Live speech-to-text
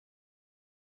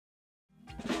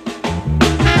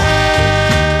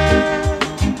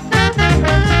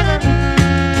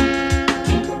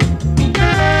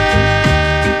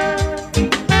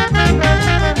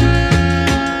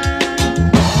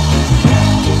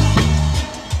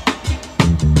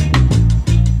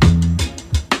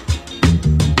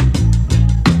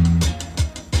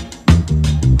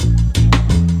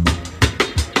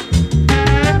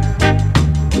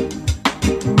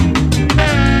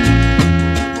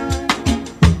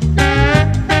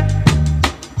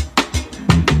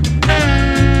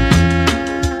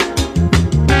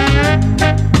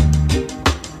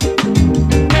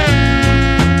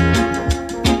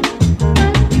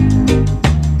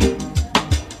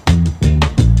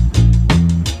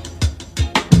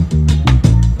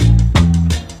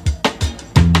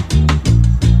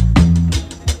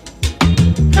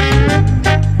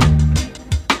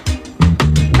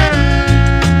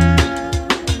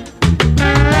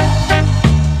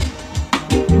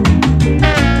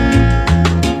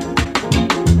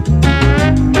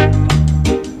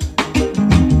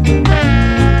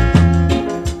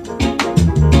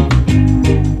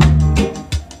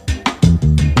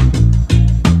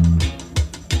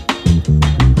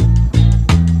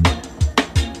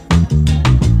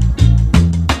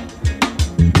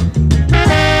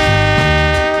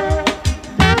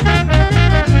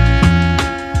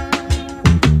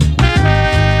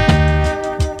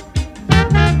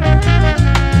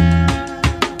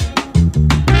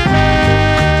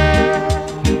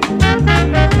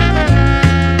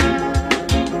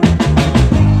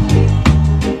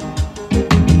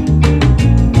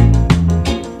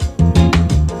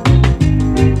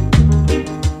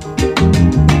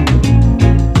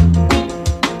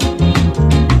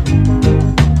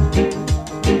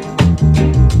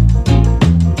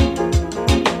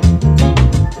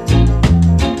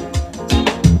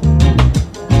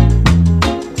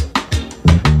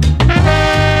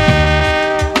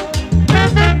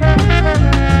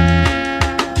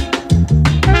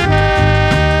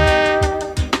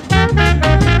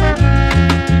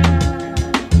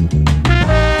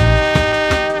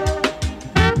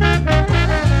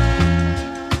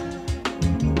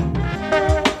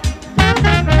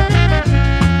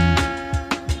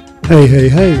Hey, hey,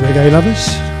 hey, reggae lovers.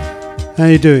 How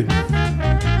you doing?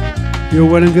 You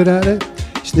all well and good out there?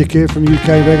 It's Nick here from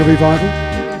UK Reggae Revival.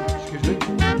 Excuse me.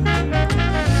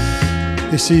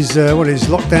 This is,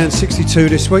 Lockdown 62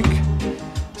 this week.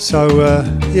 So,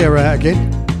 we're out again.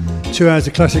 2 hours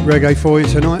of classic reggae for you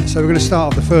tonight. So we're going to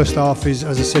start off the first half, as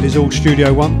I said, is all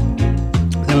Studio One.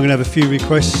 Then we're going to have a few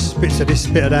requests, bits of this,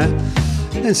 bit of that.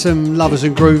 Then some lovers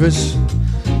and groovers.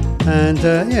 And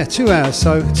 2 hours,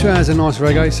 so 2 hours of nice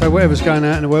reggae. So whatever's going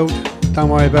out in the world, don't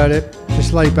worry about it.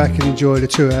 Just lay back and enjoy the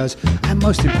 2 hours. And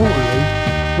most importantly,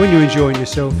 when you're enjoying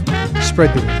yourself,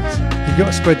 spread the word. You've got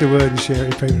to spread the word and share it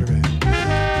with people around.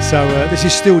 So this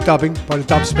is still dubbing by the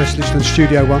dub specialist on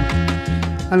Studio One.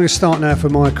 I'm going to start now for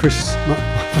my Chris,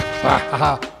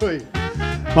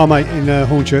 my mate in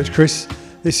Hornchurch, Chris.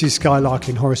 This is Skylark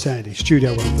in Horace Andy,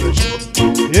 Studio One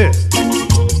version. Yeah.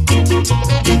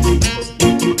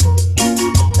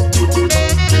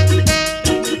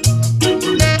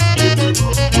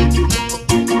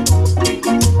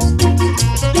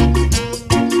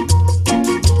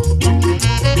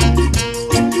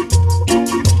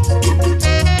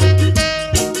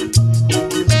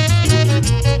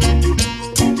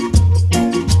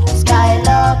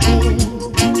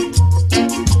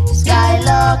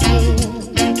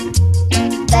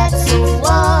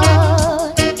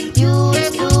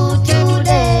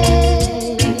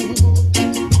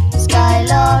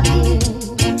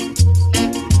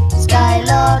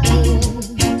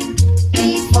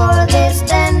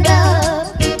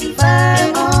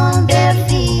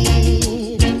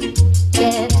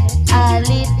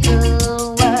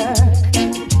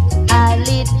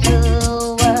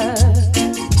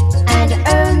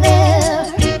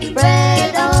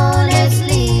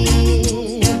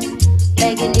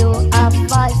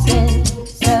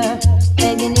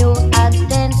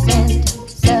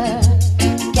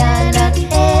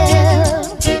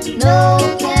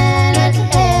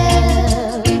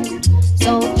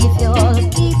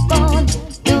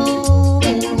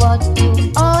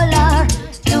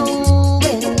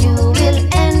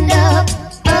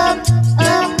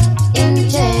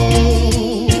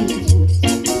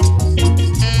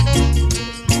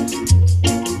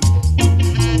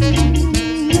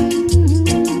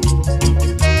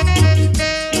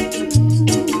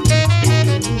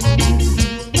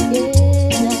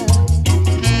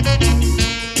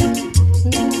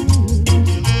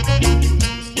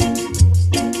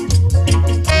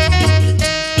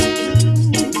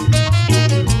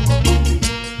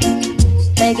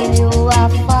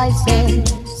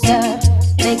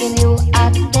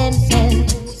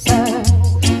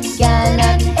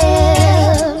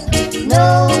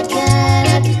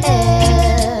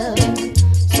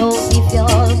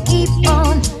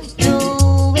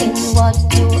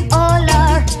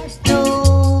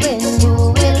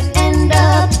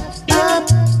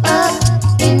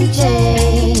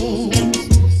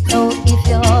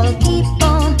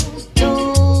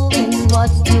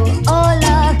 What you all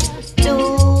are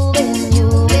doing, you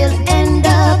will end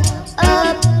up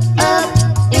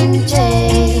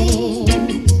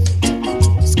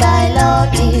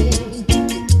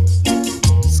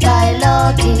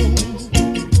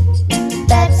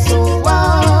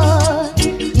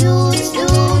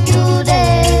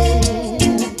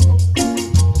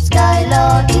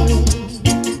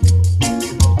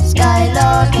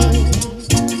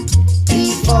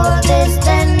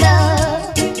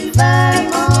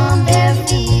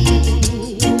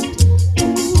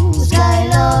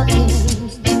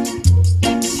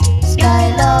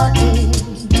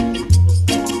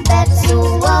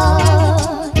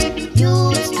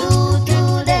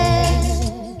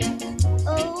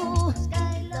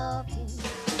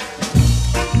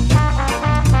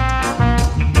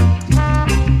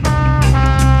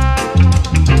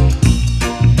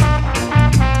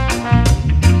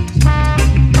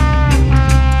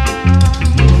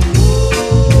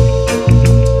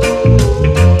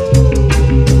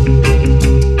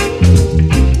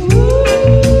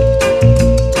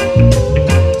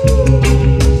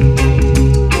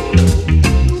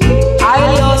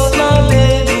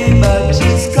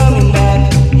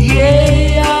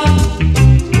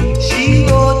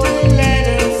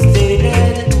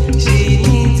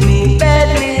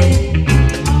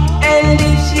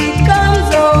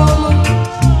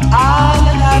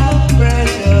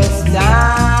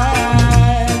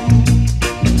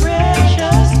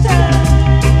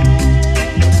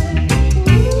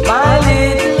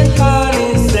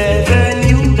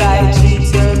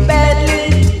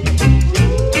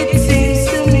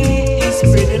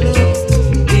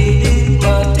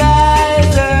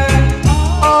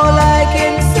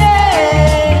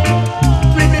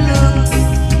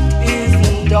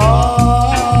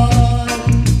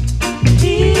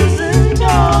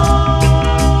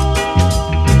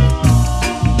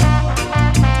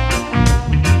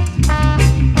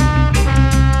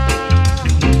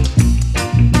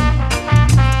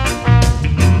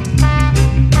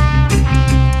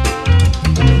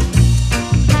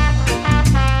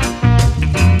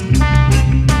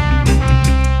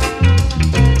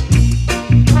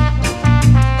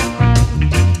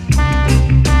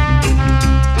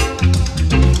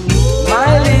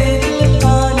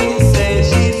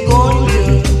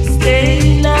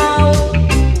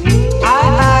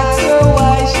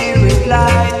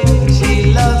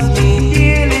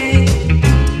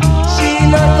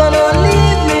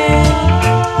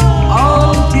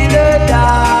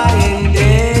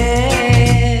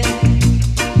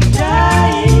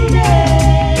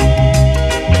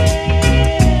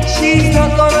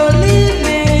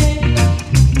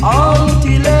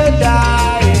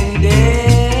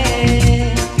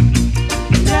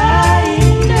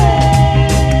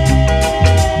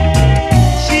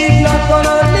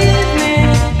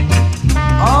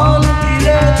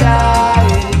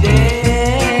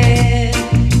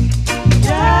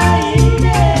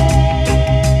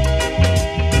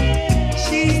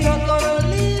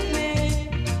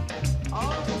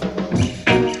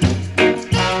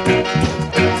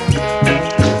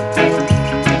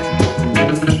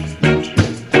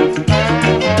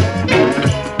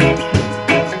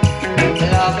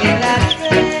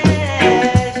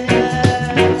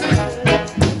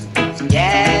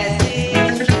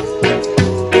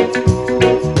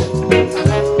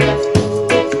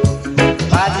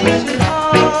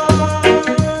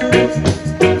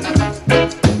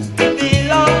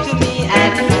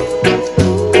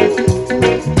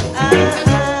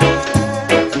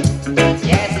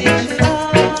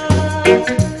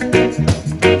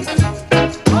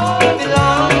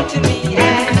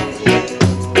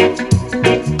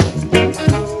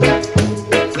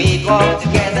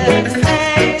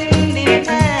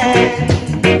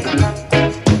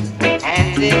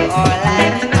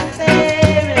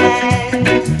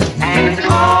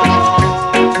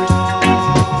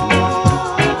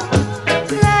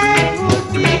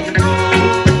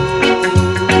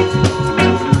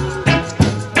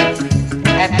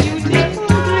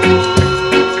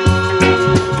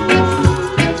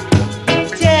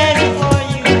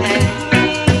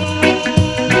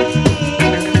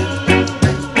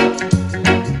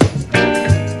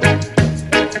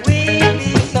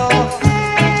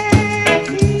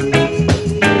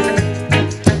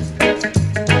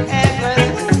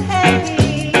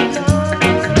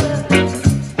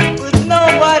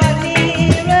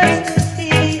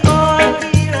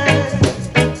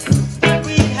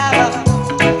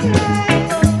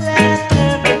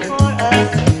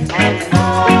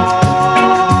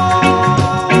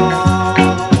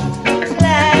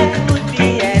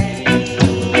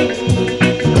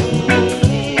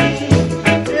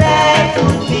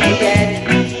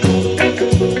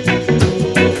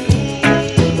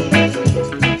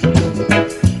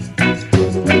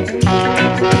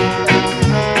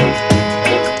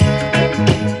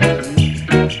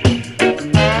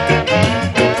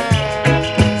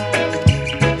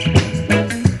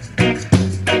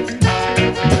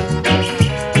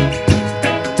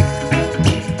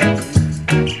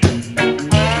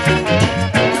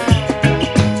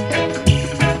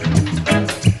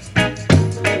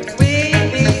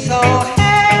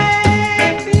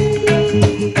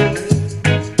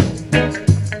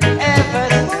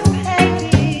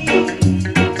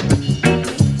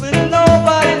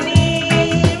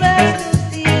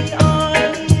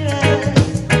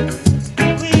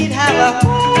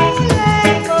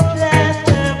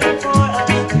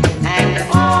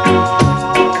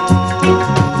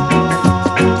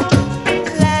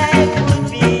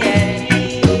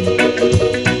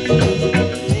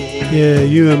Yeah,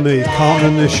 You and Me, Carlton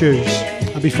and the Shoes.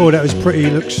 And before that was Pretty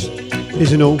Looks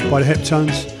Isn't All by the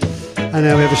Heptones. And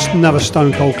now we have another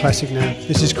Stone Cold classic now.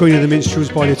 This is Queen of the Minstrels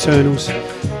by the Eternals.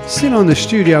 Still on the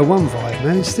Studio One vibe,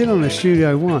 man. Still on the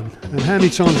Studio One. And how many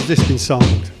times has this been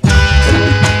sampled?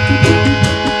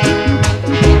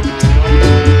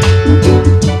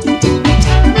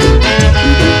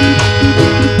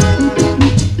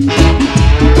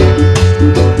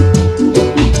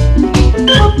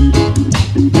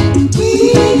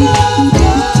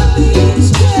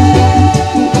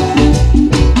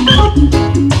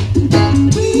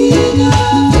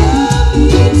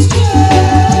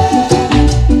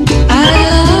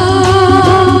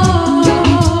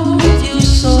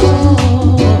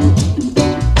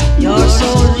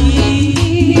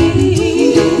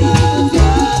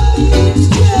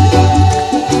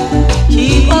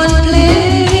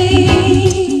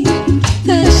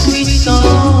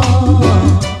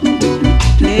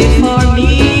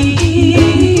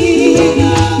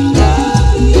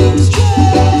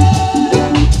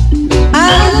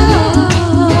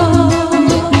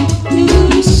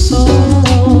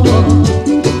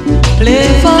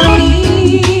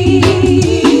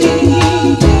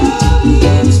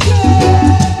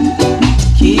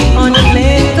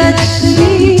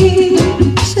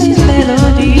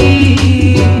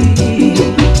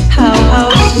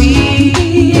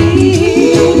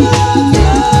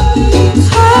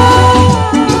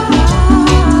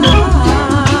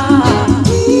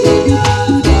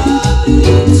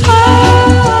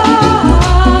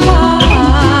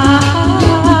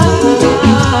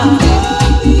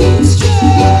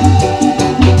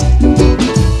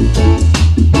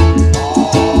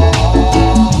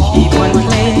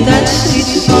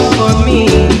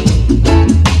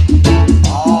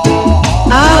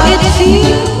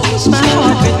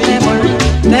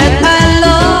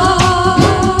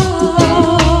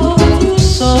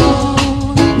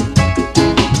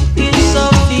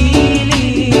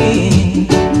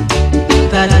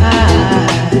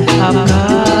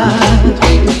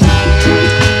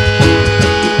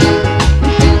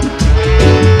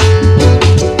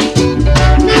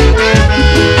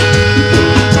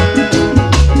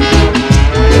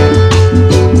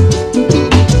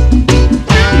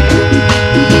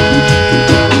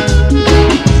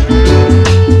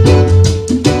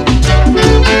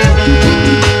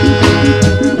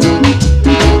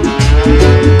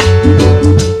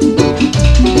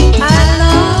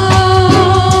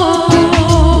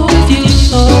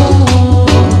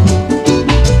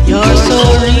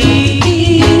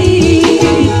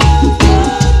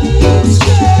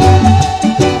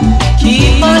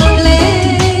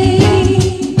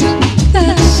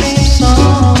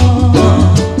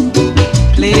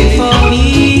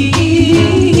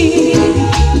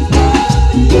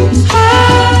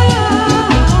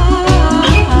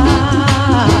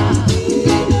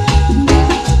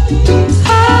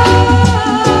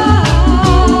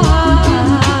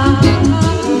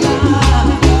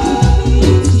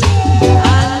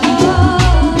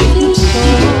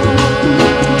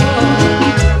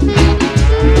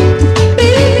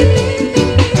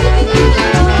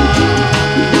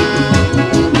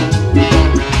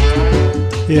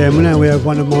 Yeah, well now we have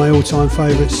one of my all-time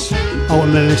favourites,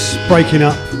 Alton Ellis, Breaking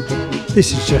Up.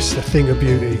 This is just a thing of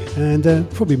beauty, and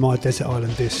probably my Desert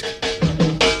Island disc.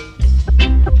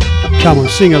 Come on,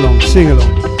 sing along, sing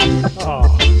along.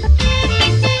 Oh.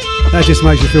 That just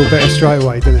makes you feel better straight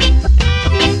away, doesn't it?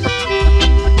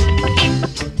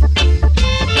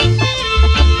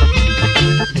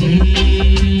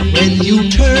 When you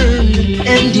turn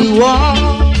and you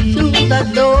walk through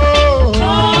that door,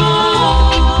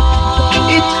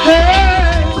 it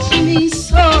hurts me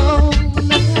so.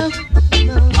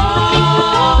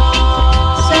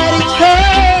 Said it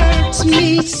hurts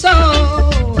me so.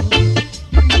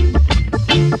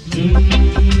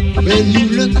 When you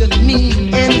look at me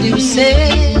and you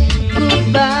say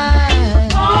goodbye.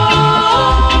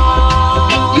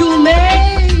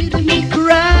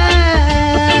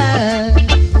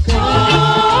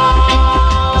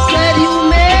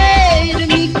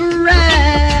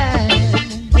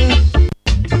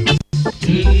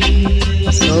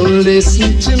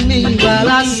 Listen to me while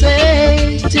I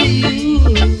say to you,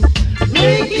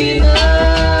 breaking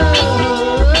up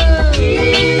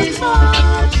is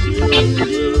hard to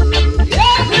do.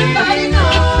 Everybody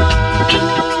knows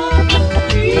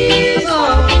it's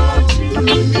hard to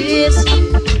do this.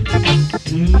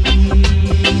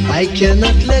 I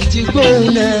cannot let you go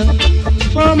now,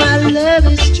 for my love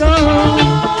is strong.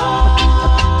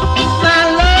 My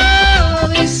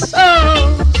love is so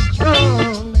strong.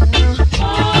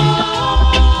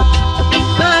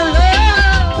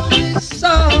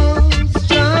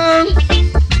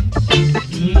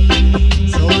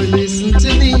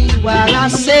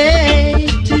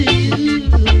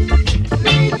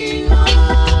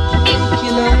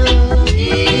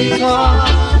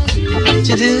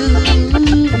 you do.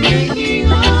 Breaking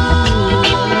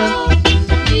heart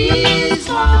is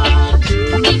hard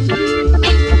to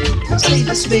do. Say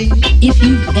this, baby. If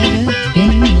you've ever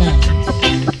been in love,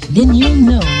 then you'll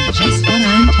know just what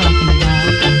I'm talking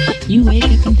about. You wake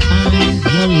up and find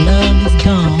your love is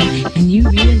gone, and you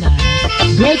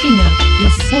realize breaking up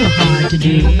is so hard to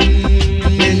do.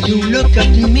 And you look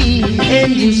at me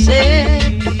and you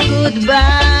say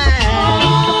goodbye.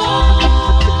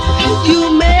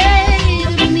 You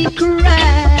made me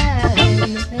cry.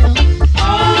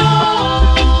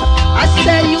 I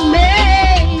said you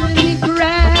made me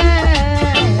cry.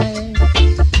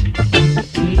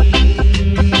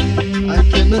 I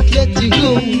cannot let you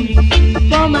go,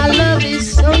 for my love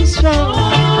is so strong.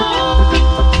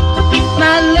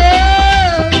 My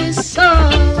love is so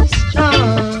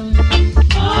strong.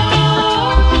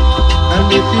 And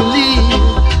if you leave,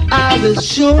 I will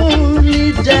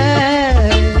surely die.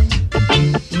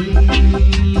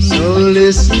 So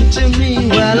listen to me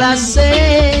while I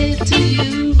say to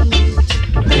you,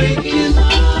 breaking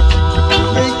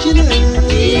up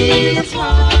is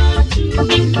hard to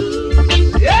do.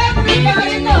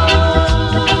 Everybody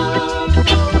knows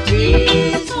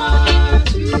it's hard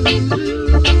to do.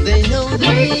 They know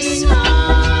this,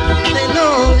 they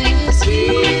know this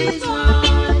is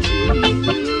hard to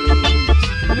do.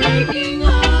 Breaking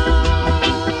up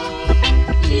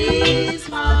is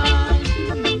hard to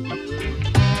do.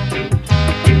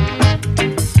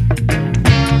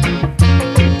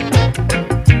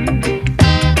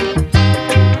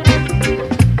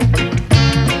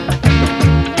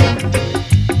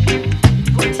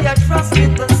 Put your trust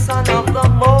in the Son of the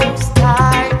Most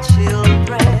High,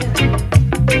 children,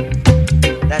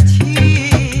 that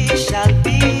He shall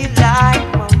be like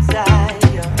Mount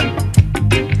Zion.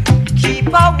 Keep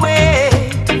away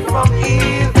from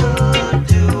evildoers,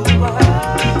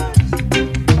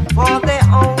 for they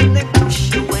only push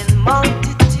you in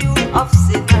multitude of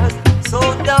sinners. So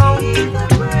don't eat the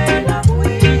bread of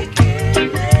wickedness.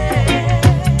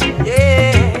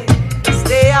 Yeah,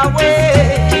 stay away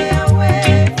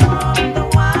from the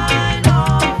wine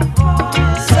of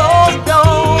God. So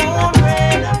don't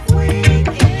bread of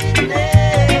wickedness.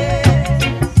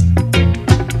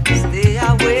 Stay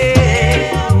away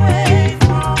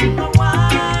from the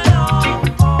wine of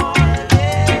God.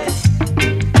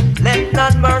 Let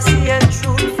not mercy and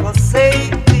truth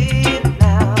forsake thee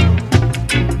now.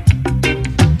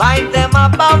 Bind them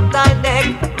about thy neck,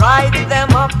 write them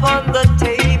upon the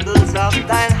tables of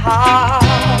thine heart,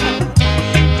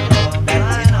 that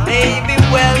it may be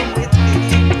well with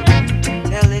thee.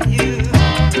 Telling you,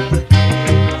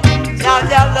 now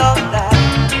your love that.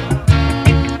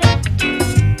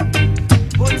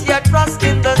 Put your trust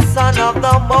in the Son of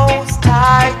the Most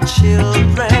High,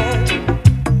 children,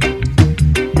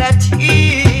 that He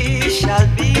shall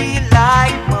be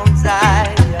like Mount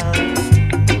Zion.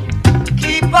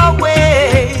 Keep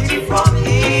away from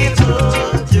evildoers,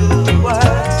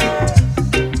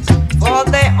 for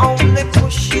they only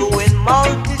push you in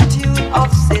multitude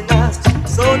of sinners.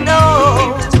 So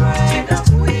no bread of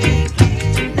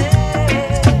wickedness.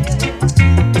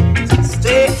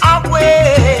 Stay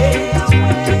away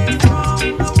from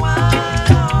the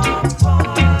wine of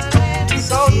God.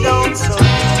 So don't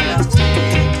bread of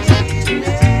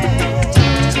wickedness.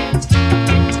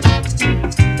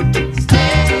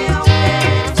 Stay away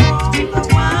from the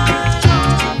wine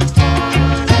of God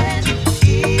and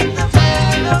eat the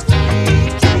bread of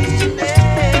wickedness.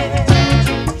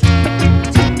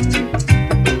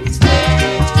 Stay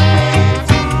away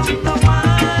from the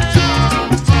wine of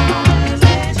God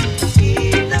and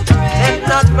eat the bread. Let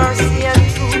not mercy and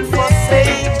truth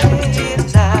forsake me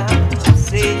now.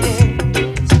 Saying,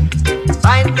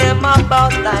 bind them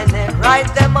about thine neck,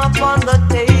 write them upon the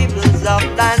tables of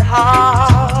thine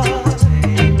heart.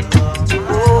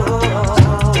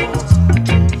 Oh,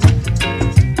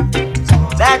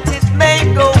 that it may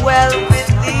go well with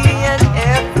thee and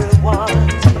everyone.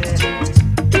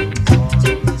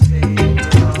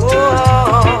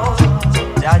 Oh,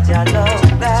 Jaja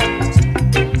love that.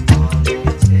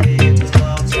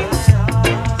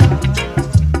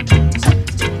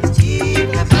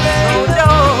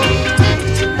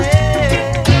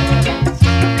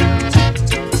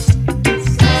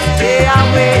 Stay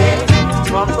away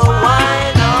from the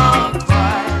wine of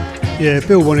pride. Yeah,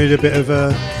 Bill wanted a bit of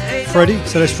Freddie,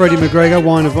 so that's Freddie McGregor,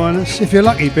 Wine of Violence. If you're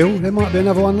lucky, Bill, there might be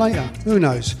another one later. Who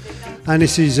knows? And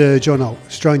this is John Holt,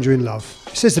 Stranger in Love.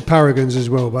 It says the Paragons as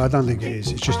well, but I don't think it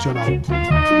is. It's just John Holt.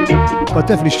 But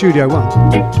definitely Studio One.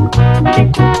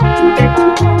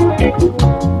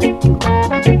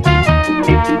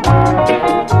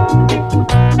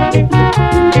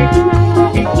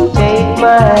 Take my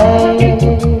hands.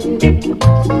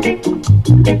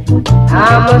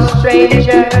 I'm a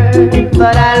stranger,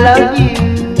 but I love you.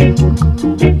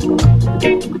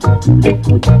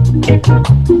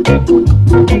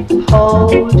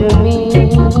 Hold me.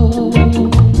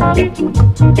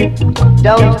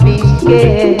 Don't be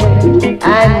scared. I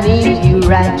need you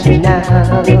right now.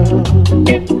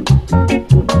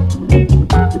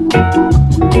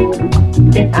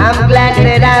 I'm glad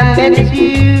that I met you.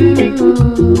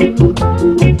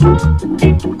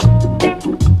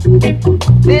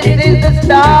 This is the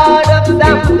start of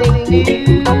something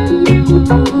new.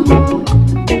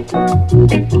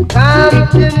 Come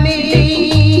to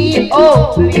me,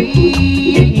 oh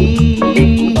please,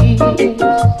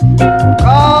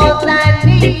 'cause I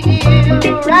need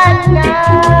you right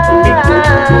now.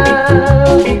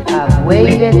 I've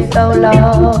waited so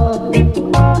long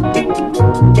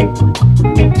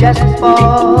just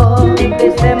for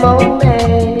this moment.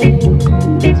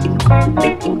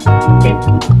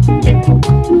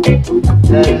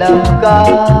 The love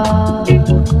God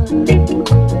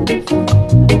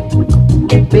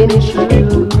been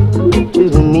true to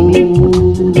me.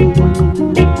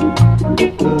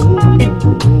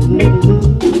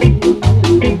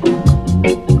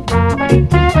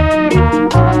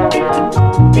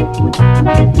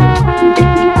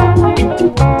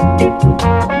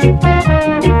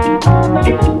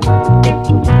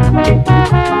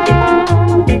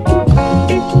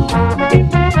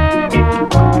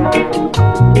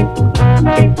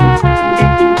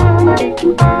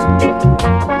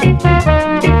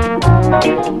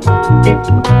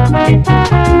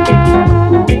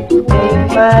 Take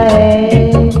my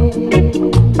hand.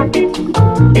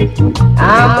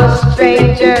 I'm a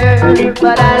stranger,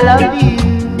 but I love you.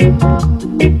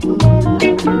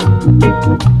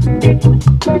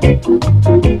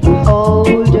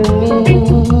 Hold me.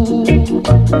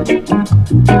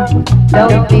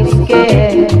 Don't be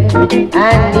scared. I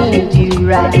need you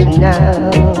right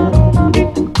now.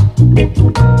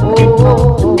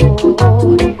 Oh,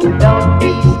 don't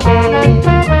be scared.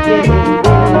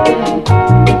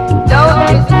 Don't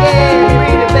be scared,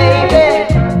 pretty baby.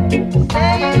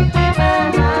 Say you be my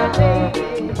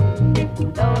baby.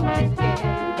 Don't be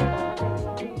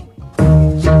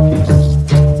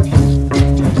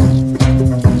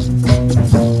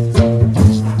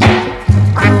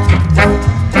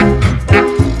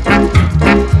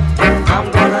I'm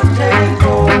gonna take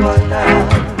over now.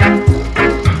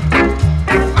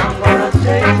 I'm gonna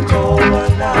take over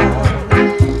now.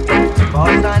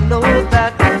 'Cause I know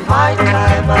that my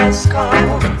time has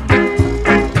come.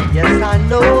 Yes, I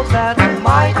know that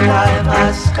my time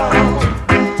has come.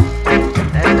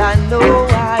 And I know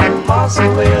I must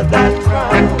wear that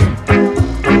crown.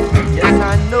 Yes,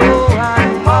 I know I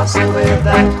must wear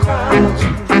that crown.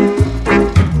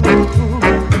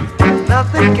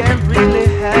 Nothing can really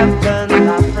happen,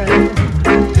 my friend,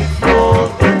 before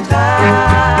the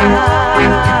time.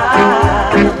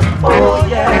 Oh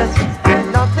yes,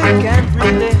 nothing can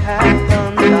really happen,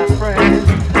 my friend,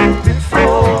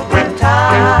 before the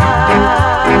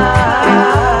time.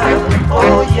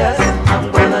 Oh yes, I'm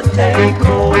gonna take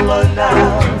over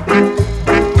now.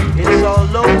 It's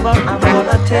all over, I'm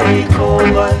gonna take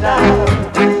over now.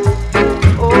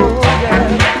 Oh yeah.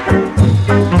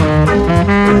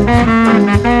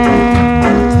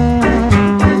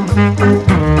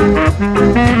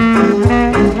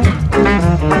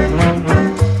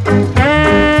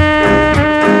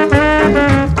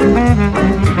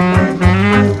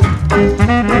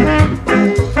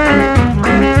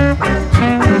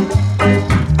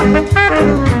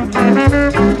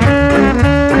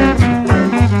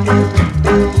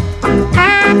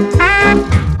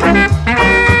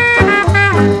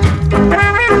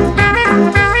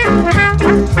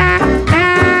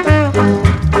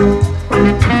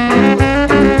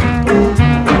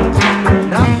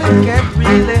 Nothing can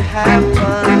really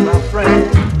happen, my friend,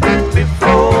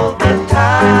 before the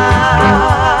time.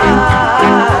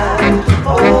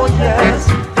 Oh yes,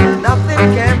 nothing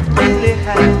can really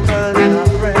happen, my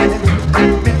friend,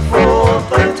 before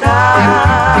the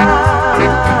time.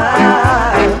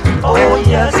 Oh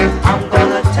yes, I'm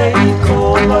gonna take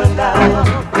over now.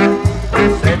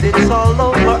 Said it's all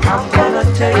over, I'm gonna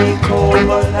take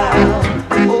over now.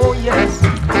 Oh yes,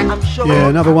 I'm sure. Yeah,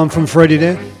 another one from Freddie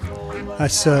there.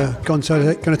 That's going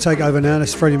to take over now.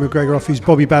 That's Freddie McGregor off his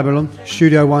Bobby Babylon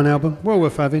Studio One album. Well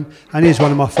worth having. And here's one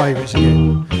of my favourites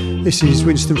again. This is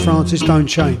Winston Francis, Don't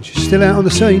Change. Still out on the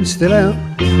scene, still out.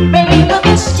 Baby,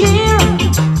 this year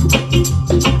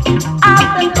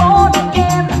I've been born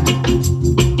again.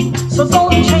 So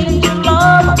don't change your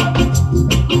love.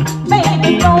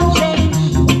 Baby, don't change.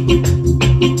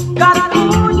 Gotta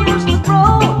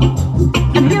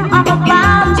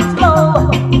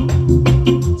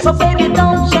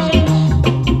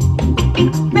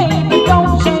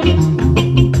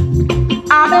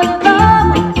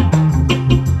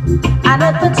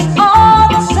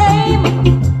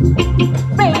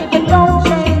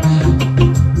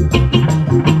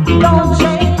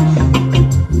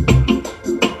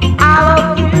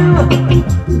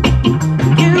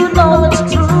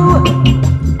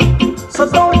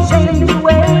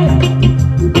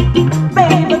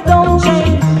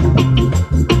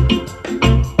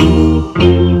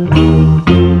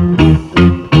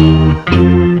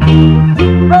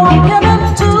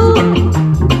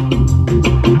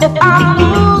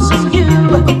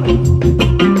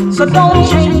don't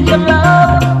change your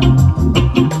love,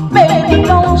 baby,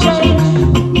 don't change.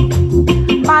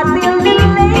 Might be a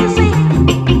little lazy,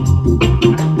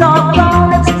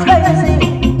 doggone, it's crazy.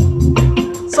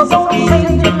 So don't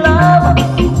change your love,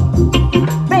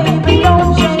 baby,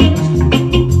 don't change.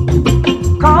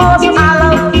 'Cause I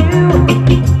love you,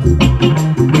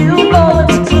 you know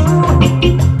it's true.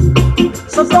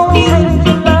 So don't change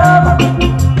your love,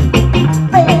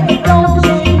 baby, don't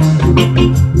change.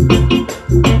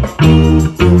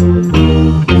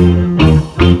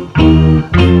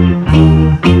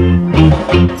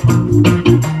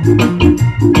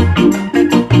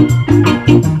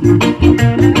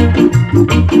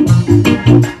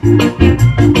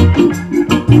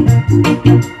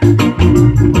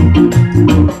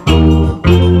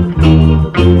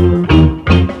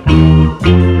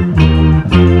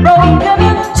 Broken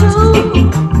in two,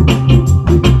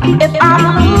 if I'm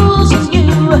losing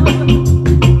you,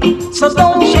 so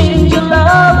don't change your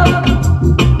love,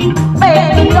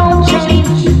 baby, don't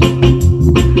change.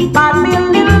 Might be a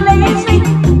little lazy,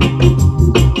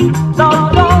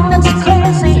 doggone, it's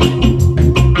crazy.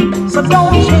 So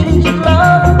don't change your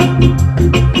love,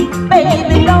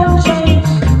 baby, don't change.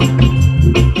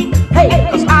 Hey,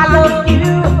 'cause I love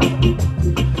you.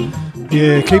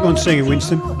 Yeah, keep on singing,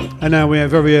 Winston. And now we have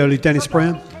very early Dennis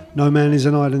Brown. No Man is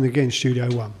an Island Again, Studio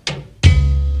One.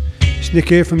 It's Nick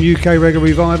here from UK Reggae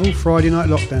Revival, Friday Night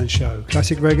Lockdown Show.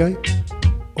 Classic reggae,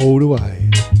 all the way.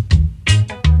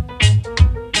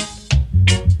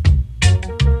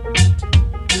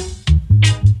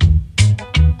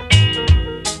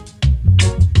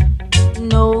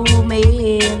 No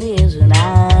man is an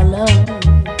island.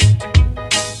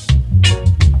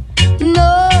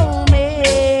 No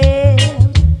man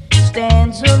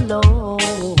stands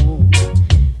alone.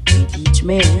 Treat each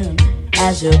man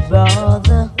as a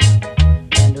brother,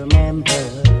 and remember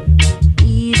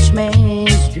each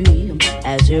man's dream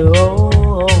as your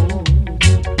own.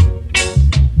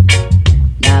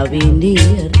 Now we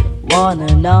need one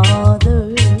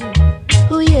another.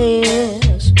 Oh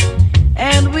yes,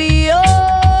 and we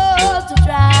ought to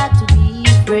try to be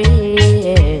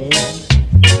friends.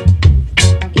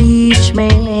 Each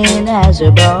man has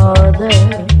a brother,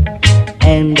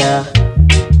 and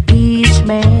each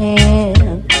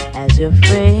man has a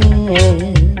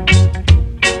friend.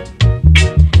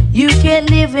 You can't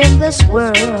live in this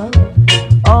world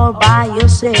all by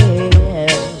yourself.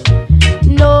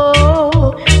 No,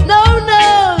 no,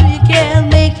 no, you can't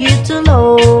make it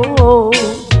alone.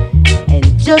 And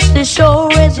just as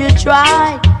sure as you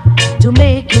try to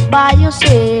make it by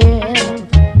yourself,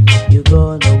 you're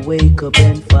gonna wake up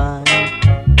and find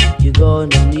you're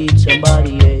gonna need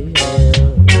somebody else.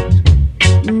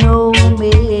 No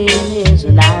man is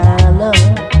an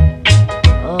island.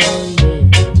 Oh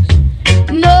yes.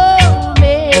 No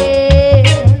man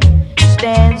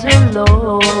stands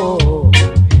alone.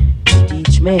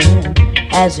 Each man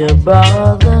has a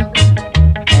brother,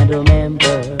 and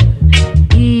remember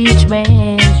each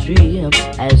man's dream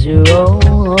as your own.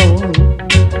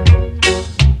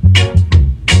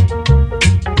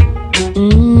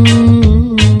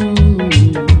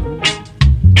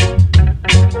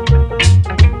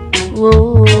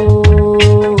 Whoa.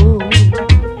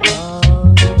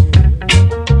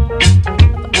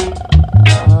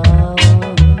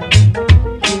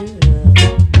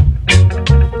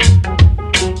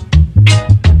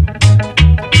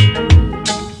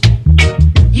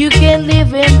 You can't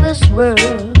live in this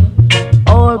world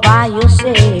all by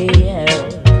yourself.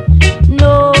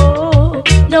 No,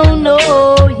 no, no,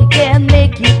 you can't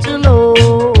make it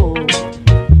alone.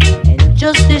 And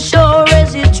just as sure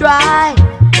as you try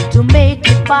to make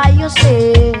it by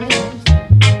yourself,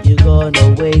 you're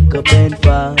gonna wake up and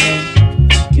find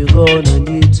you're gonna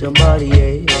need somebody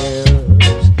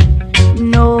else.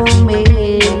 No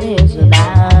man is an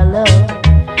island.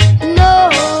 No,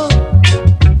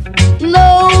 no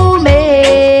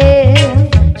man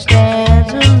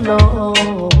stands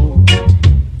alone.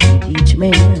 And each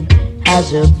man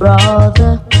has a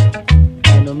brother,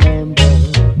 and remember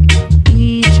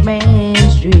each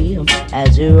man's dream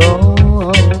has your own.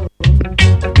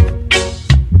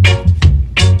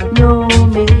 No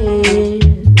man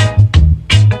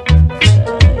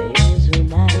is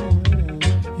an island.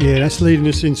 Yeah, that's leading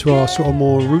us into our sort of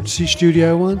more rootsy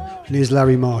Studio One. And here's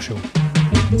Larry Marshall.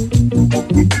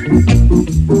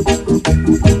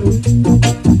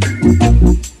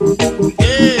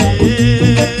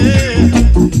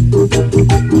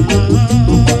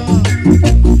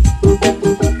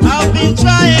 I've been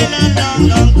trying a long,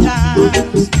 long time,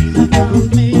 still I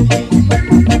can't make it.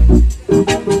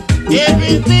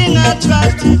 Everything I try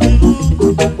to do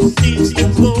seems to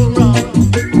go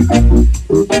wrong.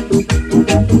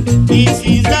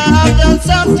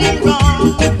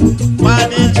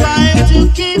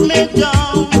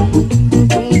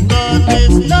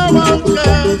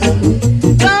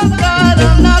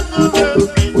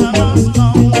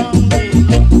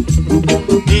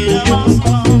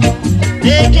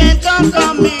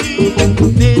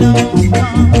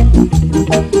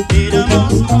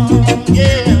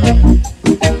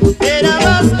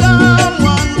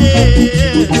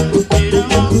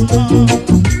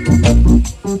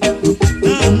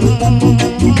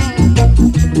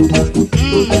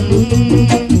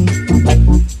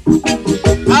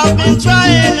 I've been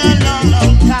trying a long,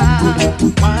 long time.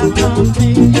 Why can't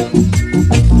they?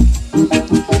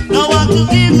 No one to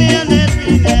give me an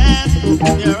happiness.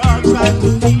 They're all trying to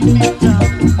keep me down.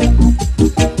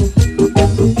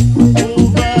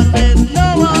 Oh, but there's no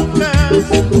one curse.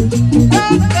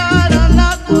 Thank God I'm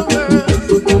not the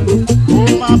worst.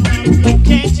 Oh, my people,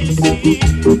 can't you see?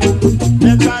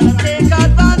 They're trying to take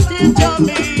advantage of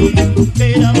me.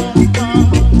 They must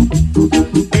come.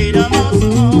 They must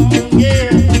come,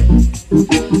 yeah.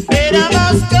 They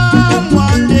must come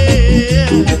one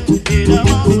day. They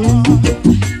must come.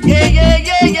 Yeah, yeah,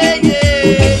 yeah, yeah,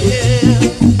 yeah, yeah.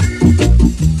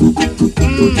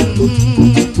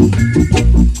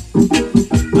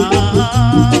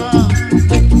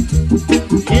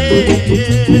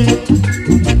 Yeah.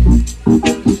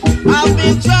 I've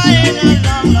been trying a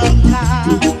long, long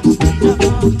time.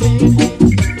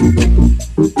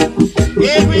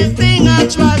 Everything I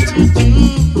try to do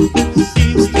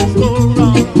seems to go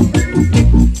wrong.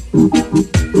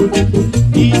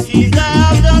 It seems I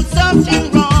have done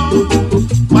something wrong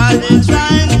while they're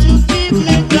trying to keep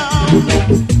me down.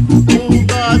 Oh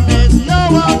God, there's no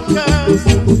one curse.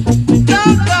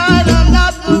 Thank God I'm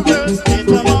not the worst. It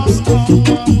must come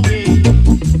one day.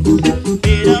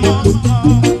 It must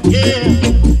come, yeah.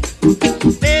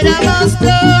 It must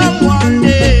come one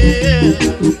day.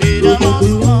 It must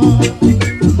come.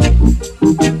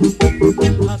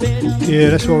 Yeah,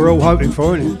 that's what we're all hoping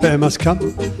for, isn't it? Better must come.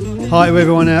 Hi to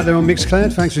everyone out there on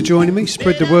Mixcloud. Thanks for joining me.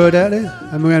 Spread the word out there.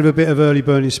 And we're going to have a bit of early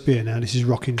burning spear now. This is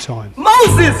rocking time.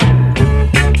 Moses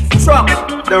struck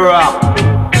the rock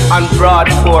and brought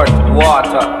forth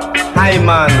water. I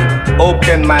man,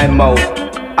 open my mouth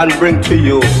and bring to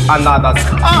you another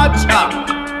scorcher.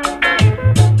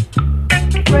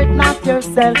 Fret not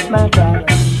yourself, my brother.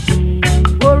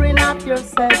 Worry not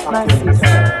yourself, my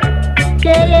sister.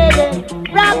 Yeah, yeah, yeah.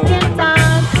 Rockin'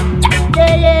 time.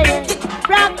 Yeah, yeah, yeah.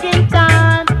 Rockin'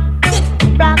 time.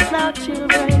 Rock now,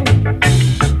 children.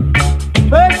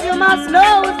 First you must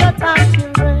know the time,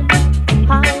 children.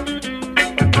 How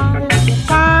is the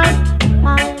time?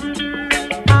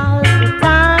 How is the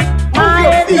time? Move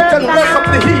your feet and wake up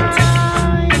the heat.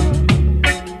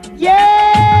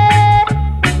 Yeah.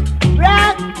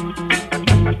 Rock.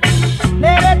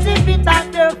 Let it tip it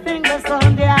off your fingers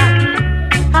on the eye.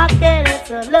 I get it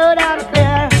so loud and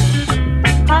clear.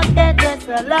 I get it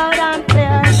so loud and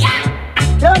clear.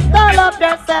 Don't call up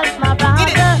yourself, my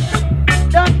brother.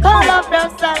 Don't call up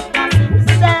yourself, my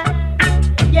sister.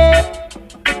 Yeah.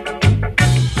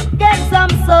 Get some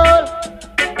soul.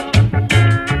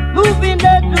 Move in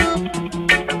the group.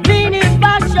 Lean in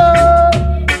for show.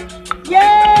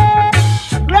 Yeah.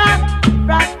 Rock,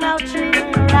 rock now,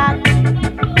 children, rock.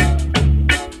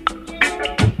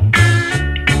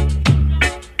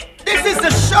 This is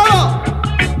the show.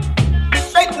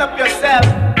 Straighten up yourself.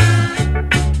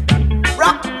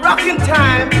 Rocking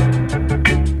time.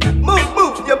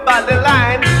 Move your body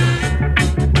line.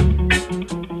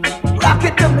 Rock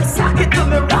it to me, sock it to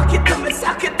me, rock it to me,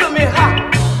 sock it to me, ha.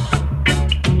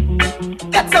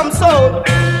 Get some soul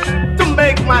to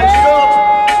make my show.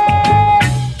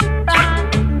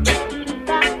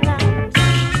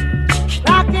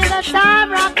 Rockin' the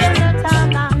time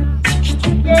now.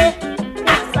 Yeah,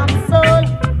 get some soul.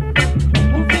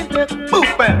 Move in the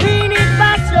Move, man. lean in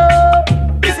for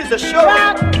show. This is the show.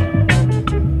 Rock.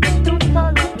 Don't call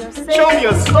up yourself. Show me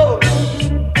your soul.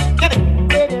 Get it.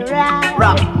 Get it right.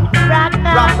 Rock. Rock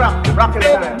now. Rockin'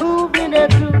 Get time. it move in the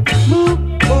group. Move.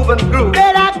 Move and groove.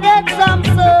 Better get some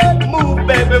soul. Move,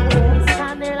 baby, move.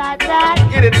 Standing like that.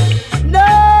 Get it. No.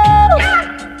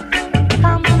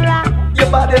 Come on, rock. Your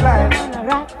body line. Come on,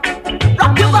 rock.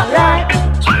 Rock your body line.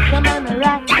 Come on,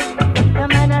 rock.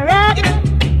 Come on, rock.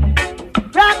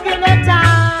 Rockin' the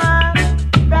time.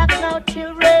 Rock now,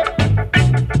 children.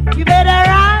 You better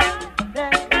rock.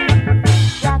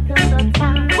 Rockin' the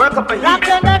time. Work up a heat.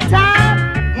 Rockin' the time.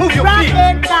 Move your feet.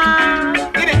 Rockin' time.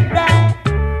 Get it. Red.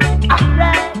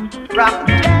 Rock.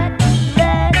 Red.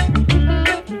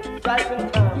 Rockin'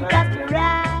 time, You man. got to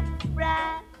ride.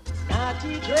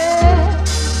 Naughty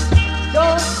dress,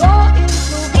 don't go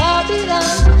into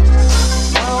Babylon.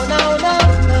 No.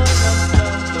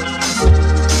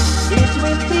 It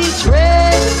will be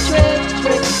dread.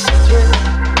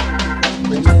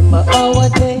 Remember our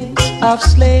days of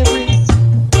slavery.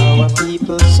 Our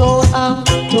people sold out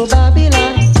to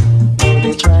Babylon. Now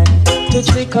they try to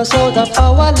trick us out of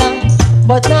our land,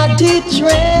 but not the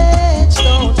dreads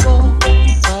don't go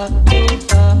back to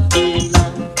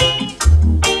Babylon.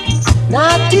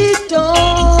 Not the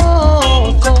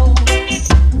don't go.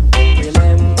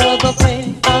 Remember the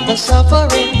pain and the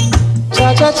suffering.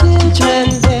 Such a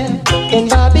children there in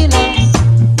Babylon.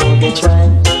 Now they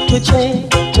trying to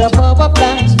change up our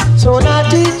plans, so not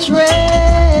the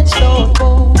dreads don't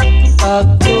go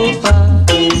back to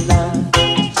Babylon.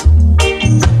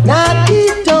 Not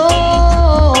the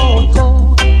don't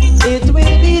go. It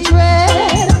will be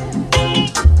dread.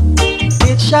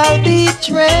 It shall be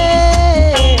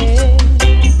dread.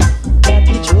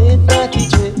 Naughty dread, naughty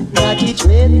dread, naughty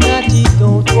dread, naughty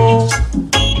don't go.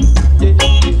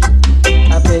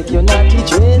 I beg you, naughty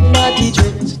dread, naughty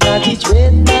dread, naughty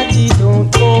dread, naughty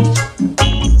don't go.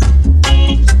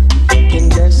 King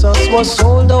Jesus was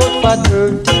sold out for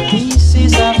 30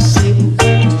 pieces of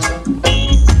silver.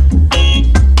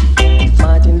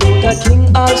 Martin Luther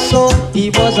King also,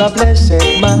 he was a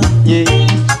blessed man, yeah.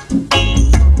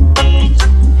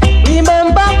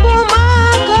 Remember poor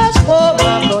Marcus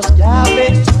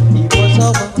Garvey, he was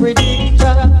our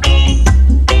predictor.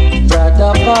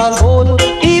 Brother Paul Hood,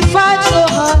 he fight so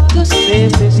hard to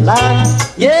save his land,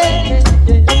 yeah.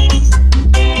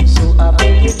 So I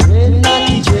beg you, dread,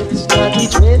 naughty dreads, naughty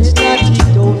dreads, naughty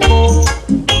don't go.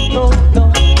 No,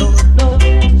 no, no, no.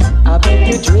 I beg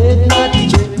you, dread, naughty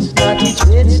dreads, naughty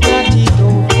dreads, naughty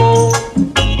don't go.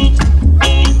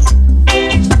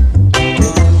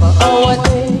 Remember our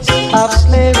days of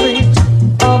slavery,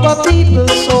 our people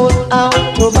sold out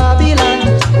to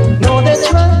Babylon. Now they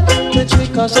try to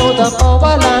trick us out of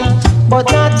our land,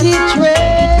 but not the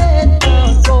dread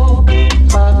don't go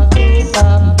back to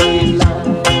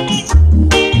Babylon.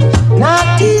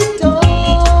 Not the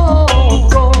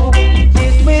don't go.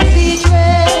 It will be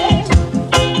dread.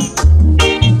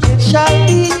 It shall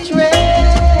be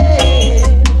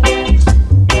dread.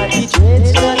 Naughty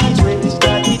dreads, naughty dreads,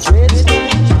 naughty dreads,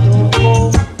 naughty don't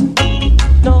go.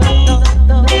 No, no,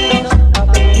 no, no. I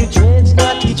beg you, dreads,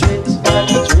 naughty dreads,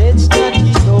 naughty dreads,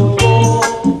 naughty don't go.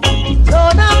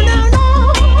 No, no, no,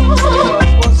 no.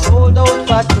 It was sold out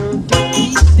for 30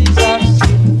 pieces of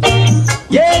silver.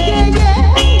 Yeah, yeah,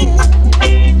 yeah.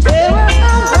 They were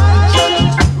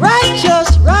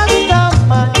righteous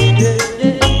Rastaman,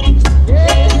 yeah,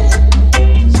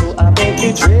 yeah. So I beg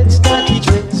you, dreads, naughty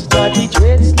dreads, naughty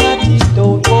dreads, naughty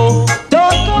don't go.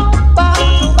 Don't go back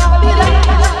to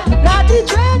Babylon. Naughty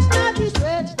dreads, naughty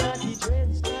dreads, naughty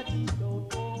dreads, naughty don't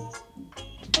go.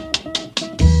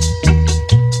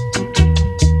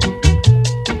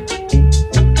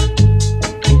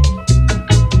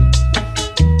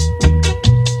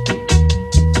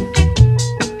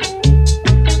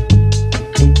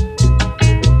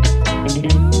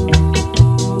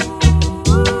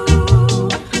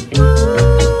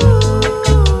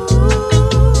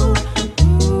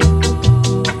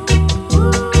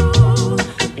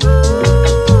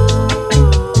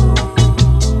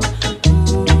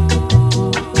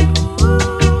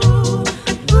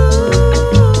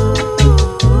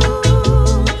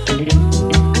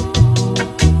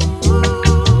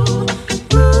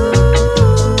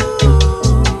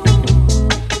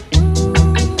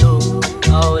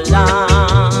 How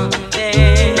long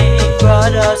they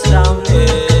brought us down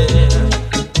here,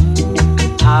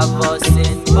 have us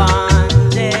in bondage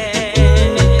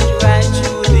right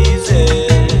through these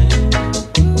years,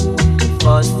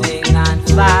 fussing and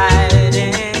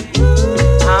fighting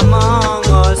among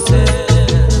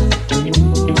ourselves,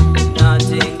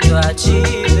 nothing to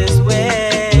achieve this way,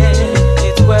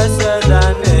 it's worse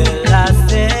than hell. I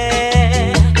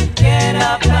say, get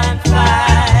up and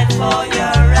fight for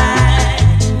your right,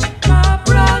 my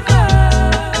brothers.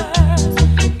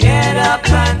 Get up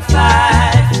and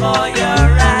fight for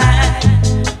your right,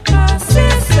 my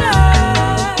sisters.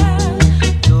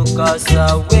 Took us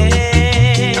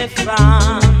away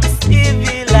from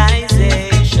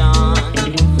civilization,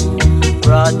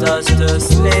 brought us to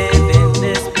slave in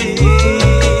this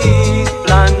big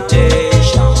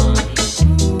plantation,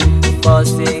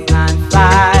 fussing and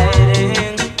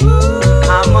fighting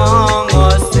among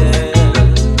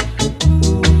ourselves,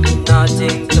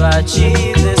 nothing to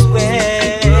achieve this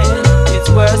way, it's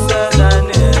worse than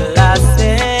hell. I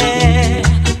say,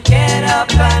 get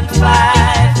up and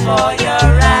fight for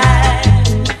your right,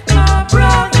 my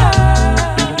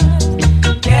brothers.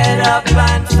 Get up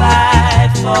and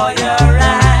fight for your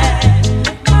right,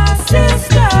 my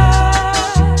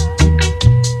sisters.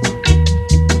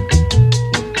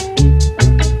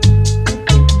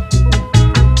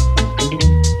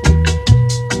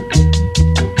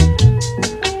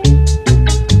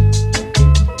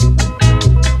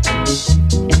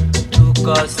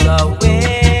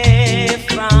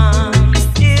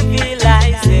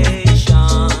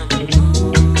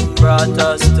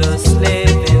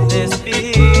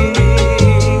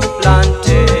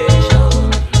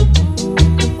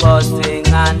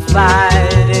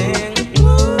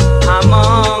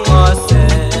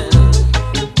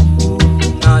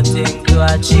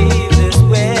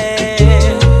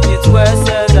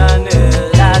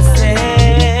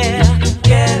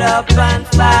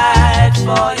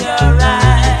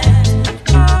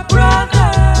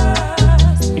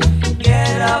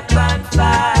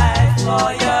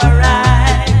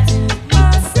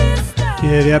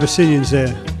 Abyssinians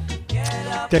there.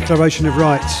 Declaration of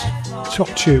Rights. Top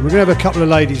tune. We're going to have a couple of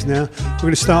ladies now. We're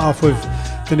going to start off with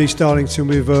Denise Darlington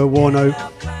with Warno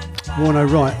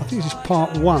Right. I think this is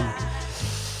part 1.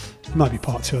 It might be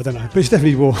part 2, I don't know. But it's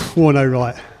definitely Warno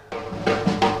Right.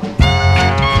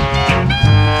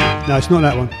 No, it's not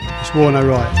that one. It's Warno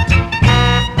Right.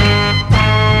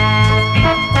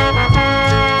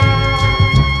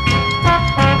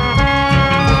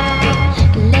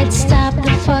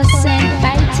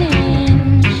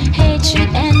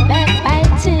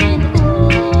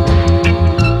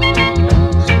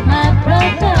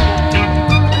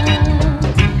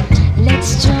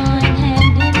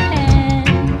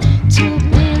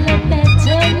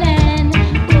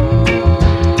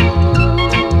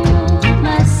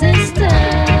 Sister,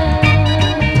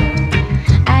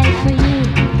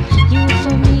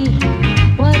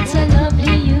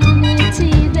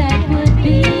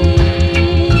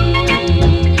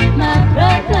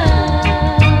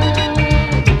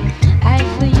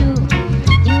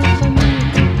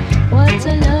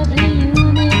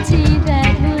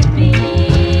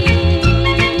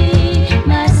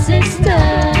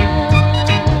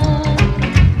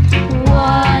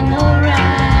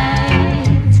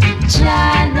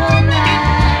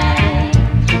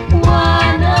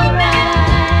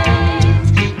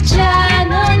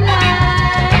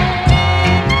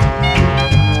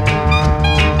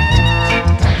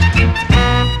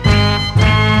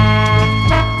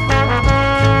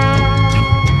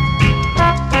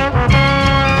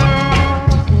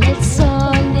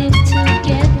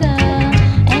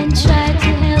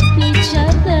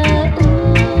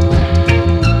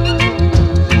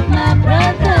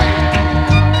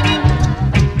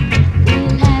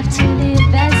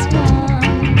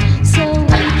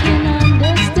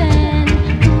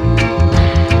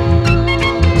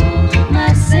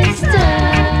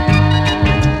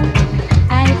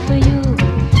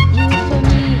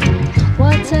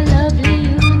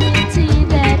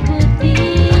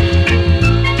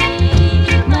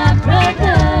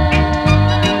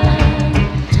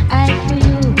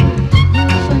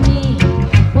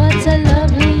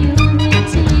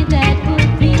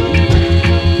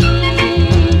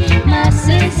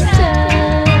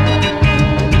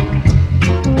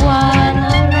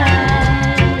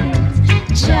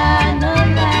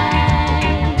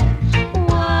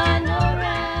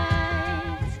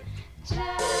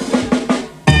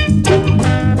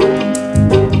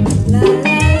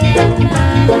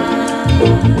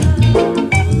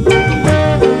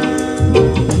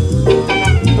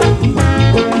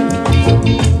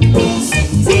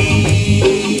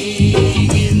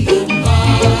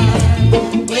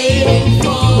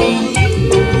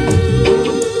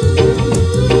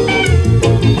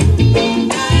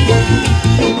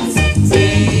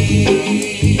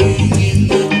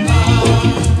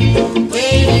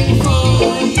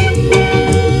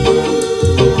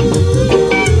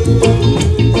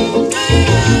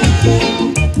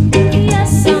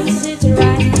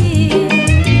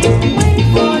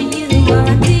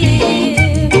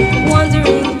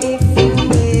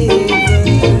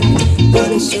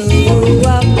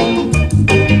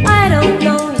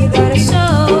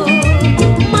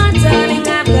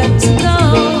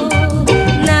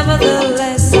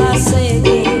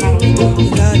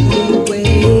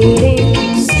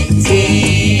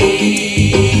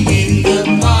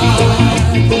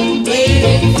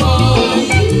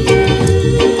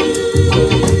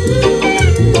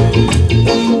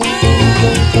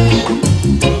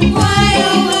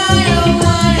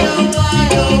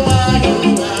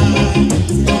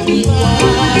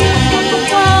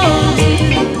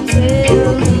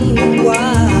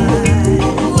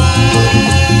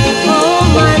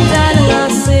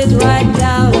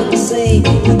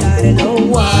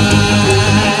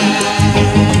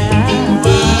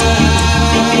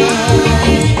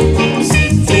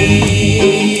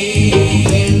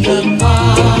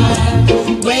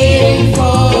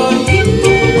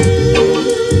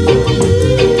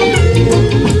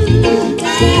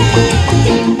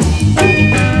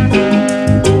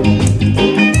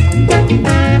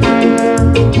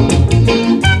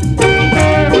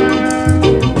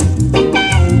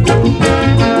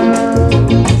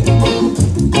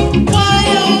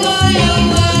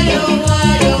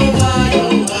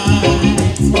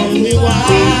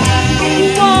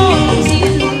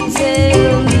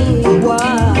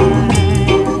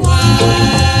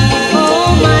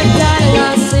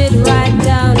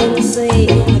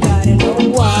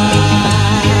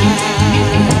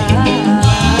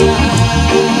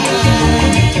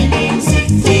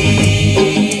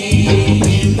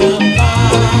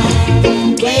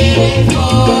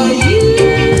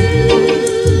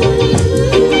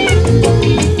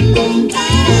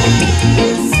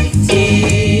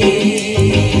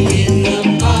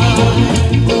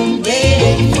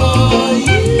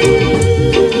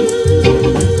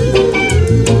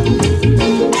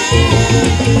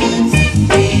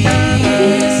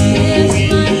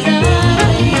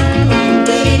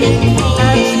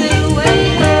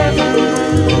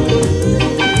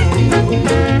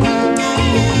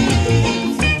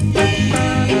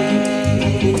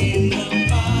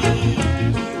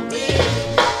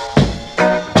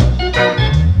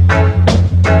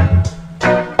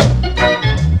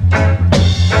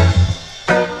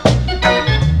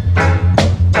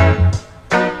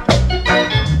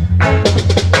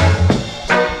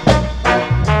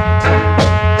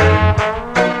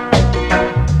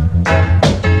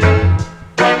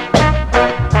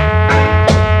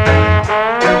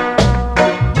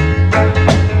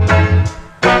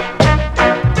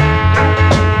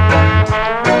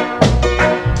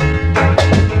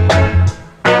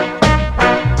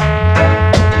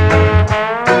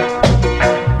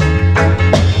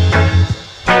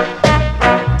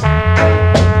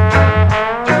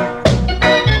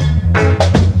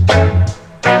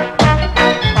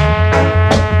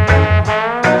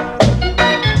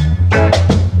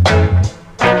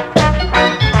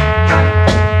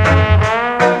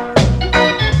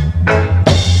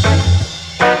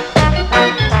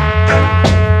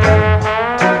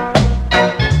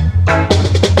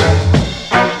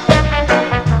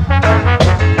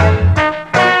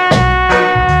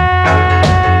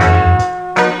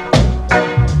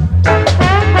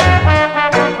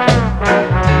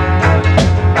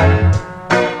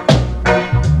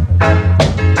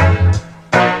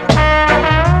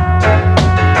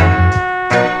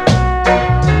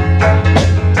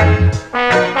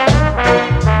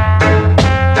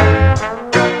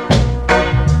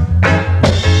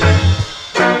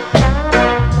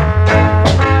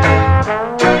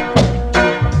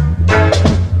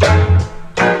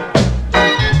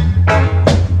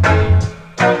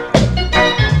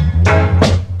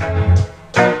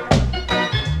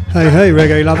 Hey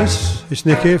reggae lovers, it's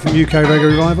Nick here from UK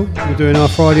Reggae Revival. We're doing our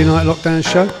Friday night lockdown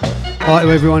show. Hi to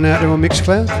everyone out there on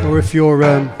Mixcloud, or if you're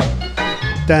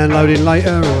downloading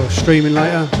later or streaming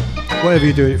later, whatever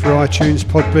you're doing, it for iTunes,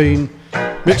 Podbean,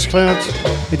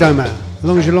 Mixcloud, it don't matter. As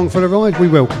long as you're along for the ride, we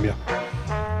welcome you.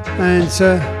 And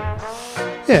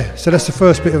yeah, so that's the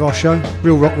first bit of our show,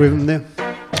 Real Rock Rhythm there,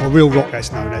 or Real Rock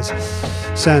that's known as,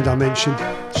 Sound Dimension,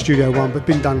 Studio One, but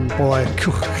been done by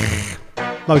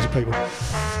loads of people.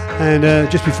 And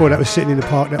just before that was Sitting in the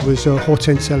Park, that was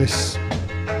Hortense Ellis,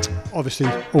 obviously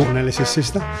Alton Ellis'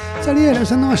 sister. So yeah, that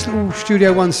was a nice little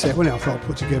Studio One set, wasn't it? I thought I'd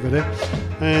put together there.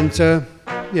 And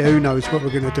yeah, who knows what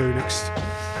we're going to do next,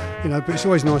 you know, but it's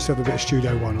always nice to have a bit of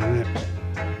Studio One on it.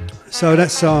 So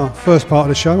that's our first part of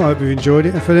the show. I hope you've enjoyed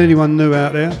it. And for anyone new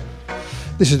out there,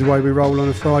 this is the way we roll on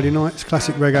a Friday night. It's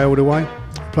classic reggae all the way.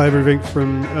 Play everything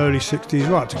from early 60s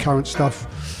right up to current stuff.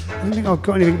 I don't think I've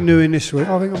got anything new in this week.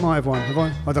 I think I might have one, have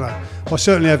I? I don't know. I'll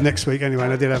certainly have next week anyway,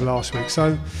 and I did have last week.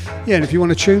 So, yeah, and if you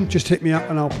want a tune, just hit me up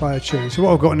and I'll play a tune. So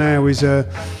what I've got now is a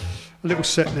little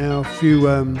set now, a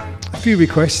few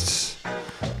requests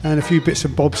and a few bits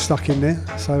of bobs stuck in there.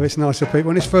 So it's nice of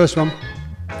people. And this first one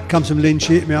comes from Lynn.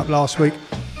 She hit me up last week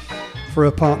for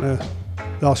her partner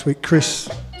last week, Chris,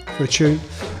 for a tune.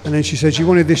 And then she said she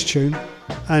wanted this tune.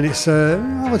 And it's,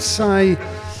 I would say,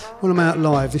 when I'm out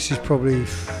live, this is probably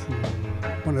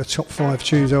one of the top 5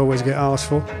 tunes I always get asked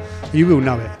for. You will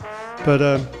know it. But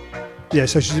yeah,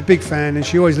 so she's a big fan and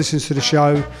she always listens to the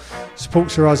show,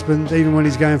 supports her husband, even when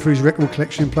he's going through his record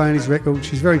collection, playing his record.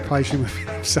 She's very patient with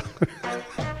him. So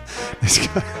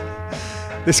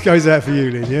this goes out for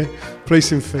you, Lynn, yeah?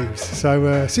 Police and Thieves.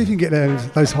 So see if you can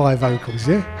get those high vocals,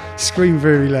 yeah? Scream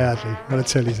very loudly on a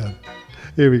telly zone.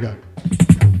 Here we go.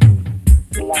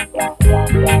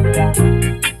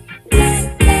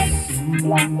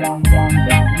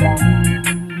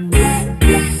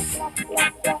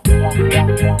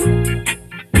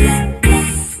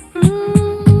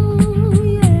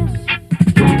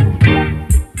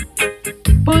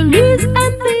 Police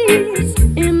and thieves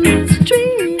in the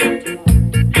street,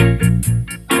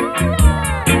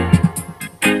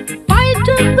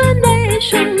 fighting the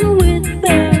nation with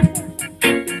their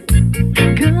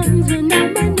guns and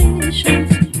ammunition.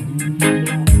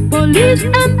 Police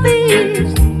and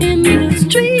thieves in the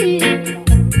street,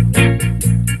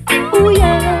 oh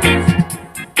yes,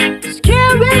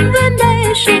 scaring the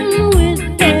nation with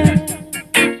their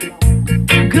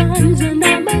guns and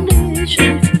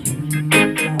ammunition.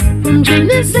 From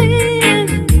Genesis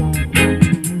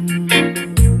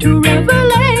to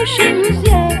Revelations,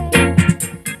 yeah,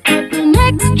 but the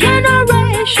next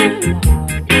generation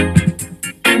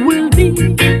will be,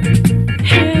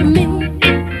 hear me,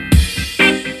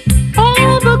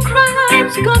 all the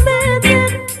crimes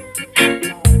committed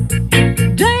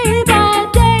day by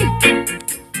day.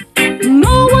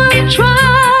 No one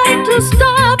tried to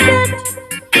stop it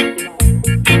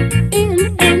in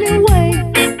any way.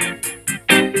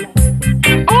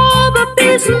 All the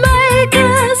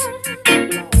peacemakers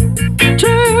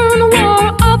turn war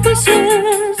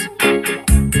officers.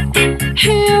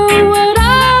 Hear what I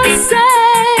say.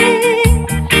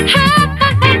 Hey.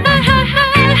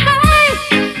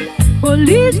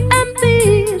 Police and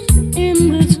thieves in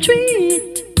the street,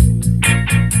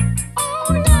 oh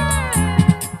yeah,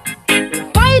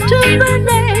 fighting the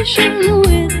nation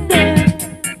with their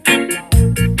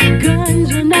guns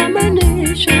and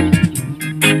ammunition.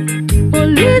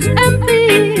 Police and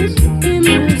thieves in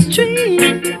the street,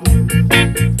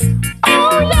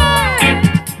 oh yeah,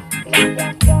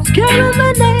 scaring the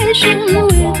nation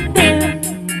with their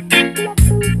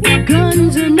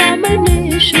guns and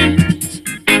ammunition.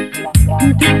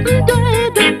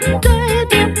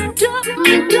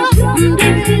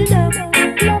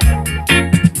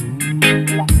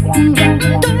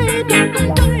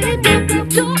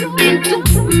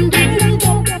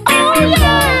 Oh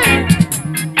yeah.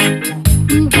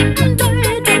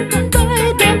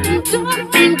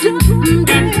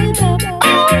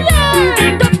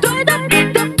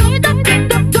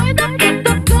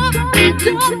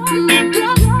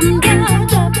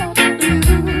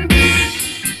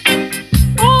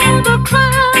 All the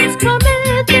crimes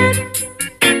committed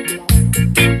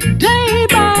day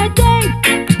by day,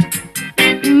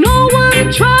 no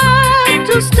one tried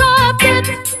to stop it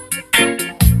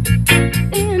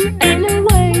in any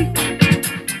way.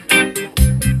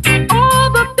 All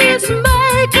the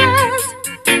peacemakers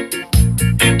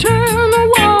turn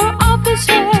war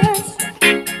officers.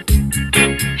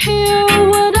 Hear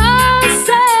what I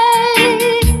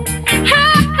say.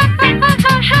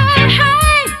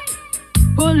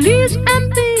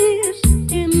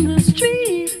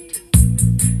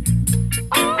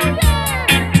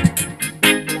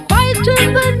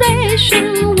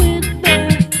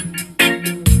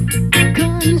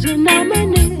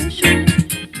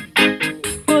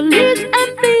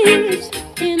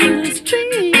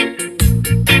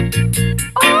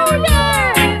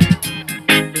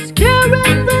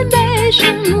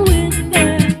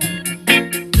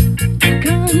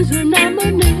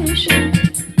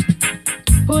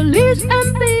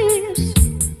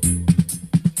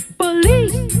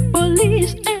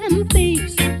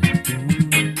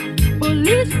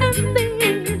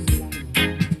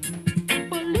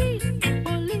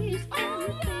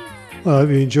 Well, I hope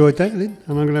you enjoyed that, Lynn. And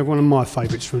I'm going to have one of my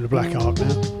favourites from the Black Ark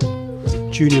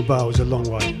now. Junior Bowles, A Long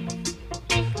Way.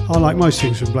 I like most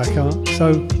things from Black Ark,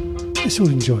 so let's all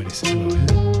enjoy this as well. Yeah?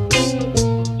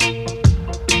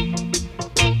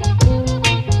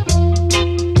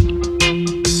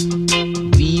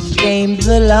 We've came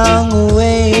the long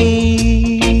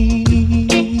way,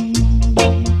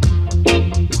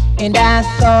 and I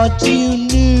thought you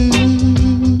knew.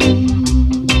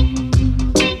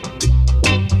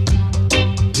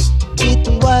 It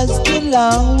was the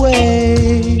long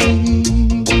way.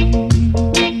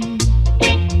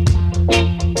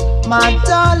 My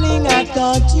darling, I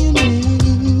thought you knew.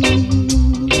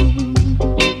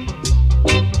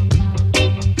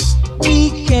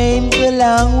 We came the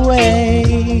long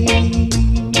way.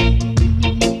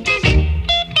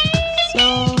 So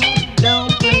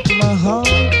don't break my heart,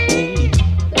 babe.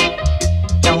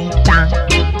 Don't die.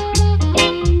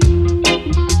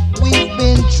 We've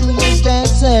been through the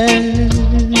desert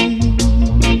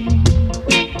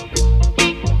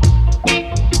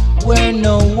where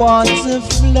no water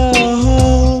flows.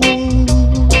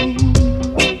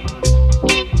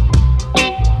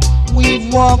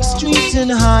 We've walked streets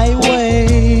and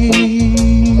highways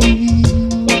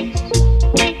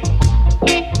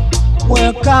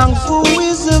where Kung Fu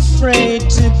is afraid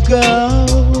to go.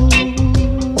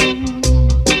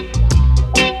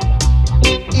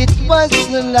 It was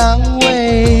a long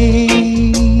way.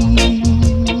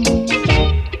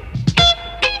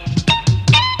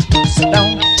 So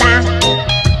don't die.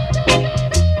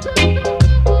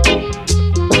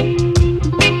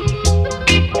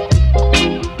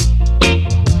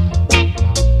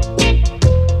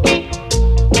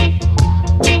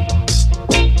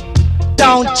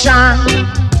 Don't try.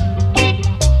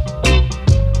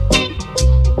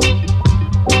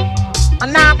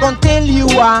 I'm not gonna tell you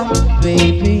why,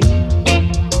 baby.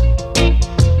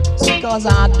 It's because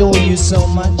I adore you so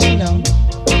much, you know.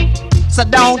 So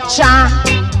don't try.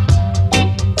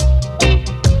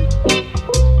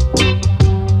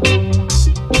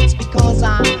 It's because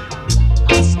I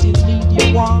still need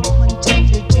you warm and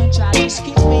tender. Don't try, just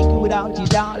can't make it without you,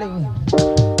 darling.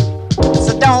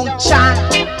 So don't try.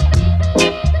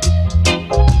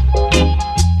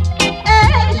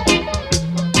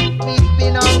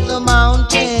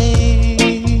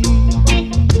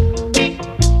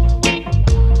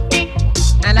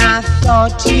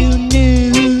 Thought you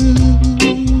knew.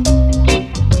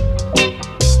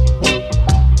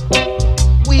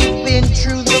 We've been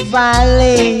through the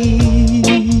valley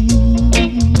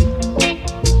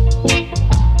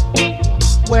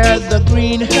where the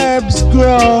green herbs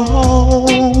grow.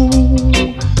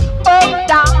 Oh,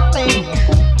 darling,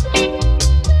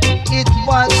 it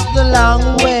was the long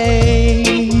way.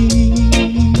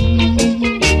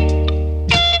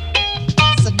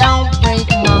 So don't break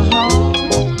my heart,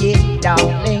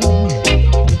 darling.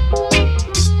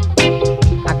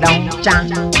 I don't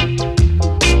jump.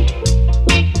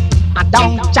 I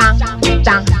don't jump.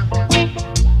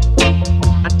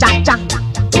 I jump. Jump.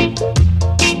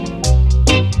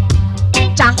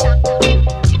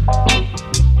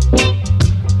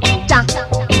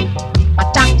 I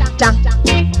jump.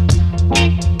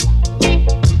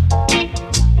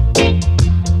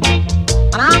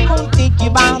 And I'm gonna take you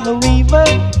by the river.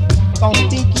 Gonna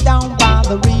take you down by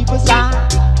the riverside,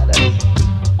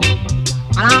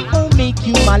 and I'm gonna make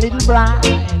you my little bride.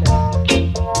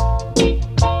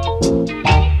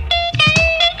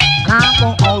 And I'm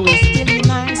gonna always tell you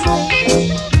nice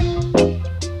things,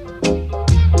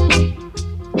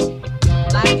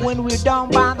 like when we're down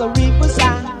by the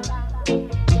riverside,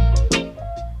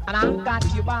 and I've got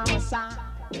you by my side.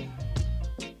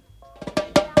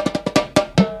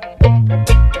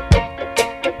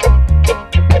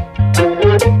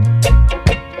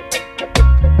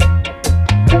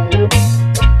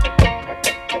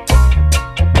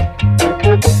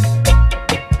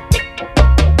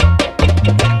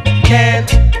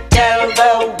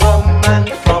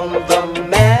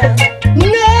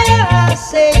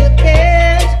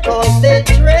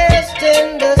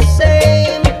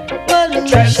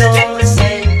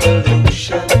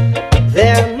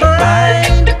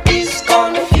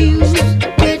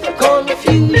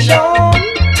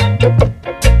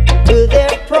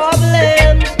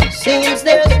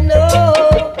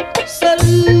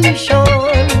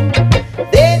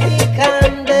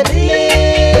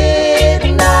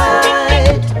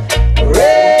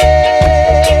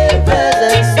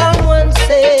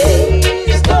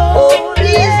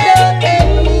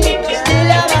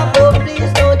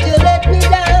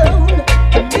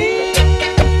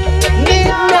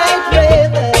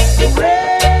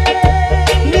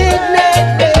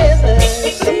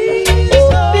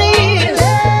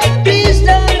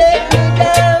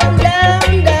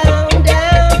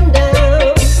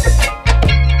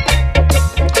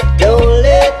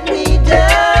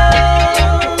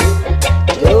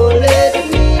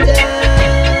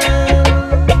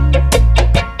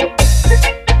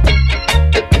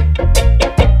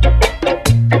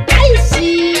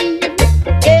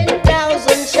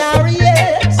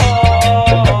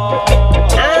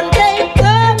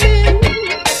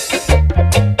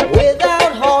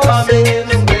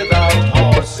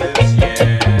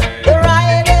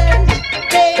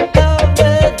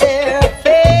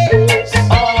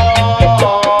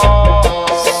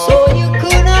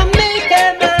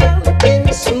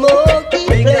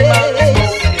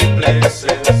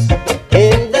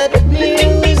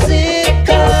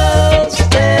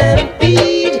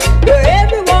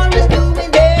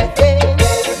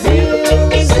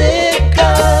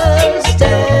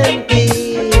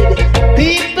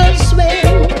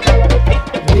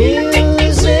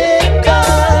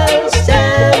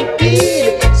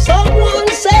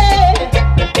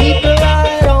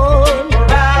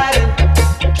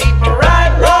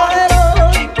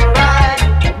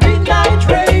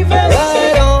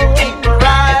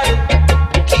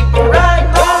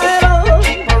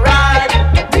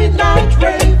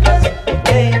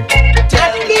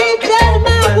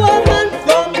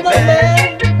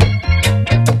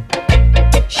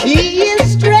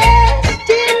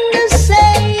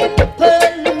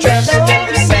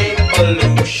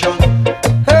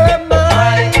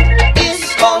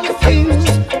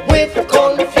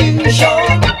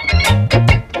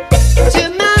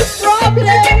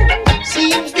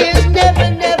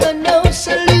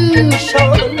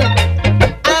 nation.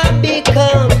 I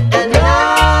become a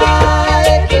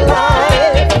nightlife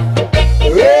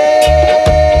rapist.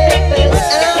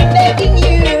 I'm begging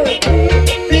you,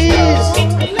 please,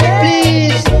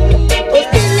 please,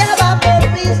 Otilia Baba,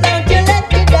 please don't you let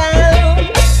me down.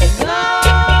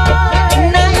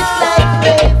 Nightlife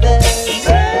rapist,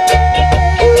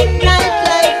 oh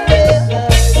nightlife rapist,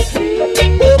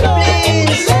 oh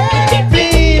please,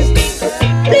 please,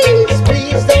 please,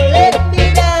 please don't let me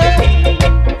down.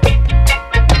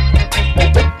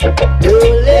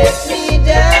 Don't let me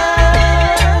down.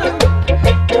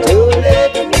 Don't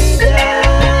let me down.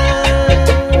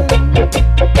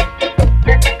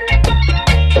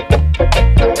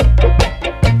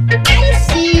 I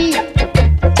see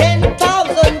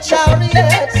 10,000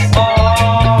 chariots,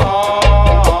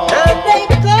 and they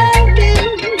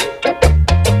coming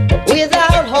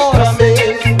without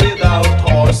horses. Without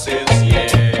horses, yeah.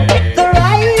 The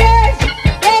riders,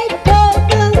 they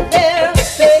cover their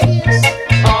face,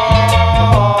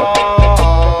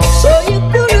 so you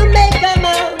couldn't make them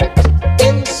out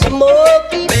in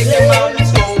smoky Make them out in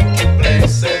places. smoky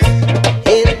places.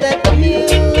 In that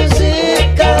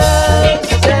musical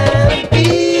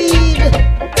stampede,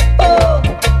 oh,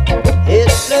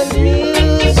 it's a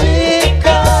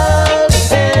musical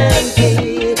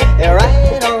stampede,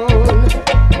 right on.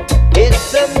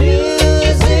 It's a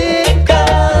musical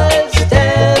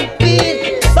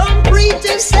stampede. Some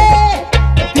preachers say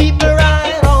people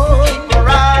ride on.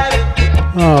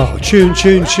 Oh, tune,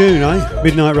 eh?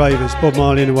 Midnight Ravers, Bob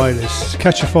Marley and the Wailers,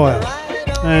 Catch a Fire.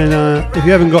 And if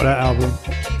you haven't got that album,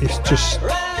 it's just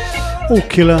all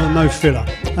killer, no filler.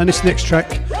 And this next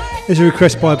track is a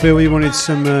request by Bill. He wanted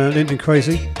some Linton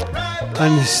Crazy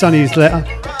and Sonny's Letter.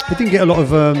 It didn't get a lot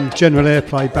of general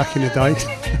airplay back in the day.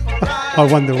 I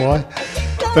wonder why.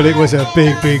 But it was a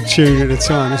big, big tune at the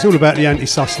time. It's all about the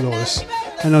anti-sus laws.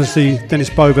 And obviously Dennis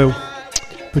Bovell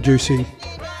producing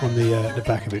on the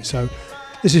back of it. So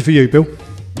this is for you, Bill.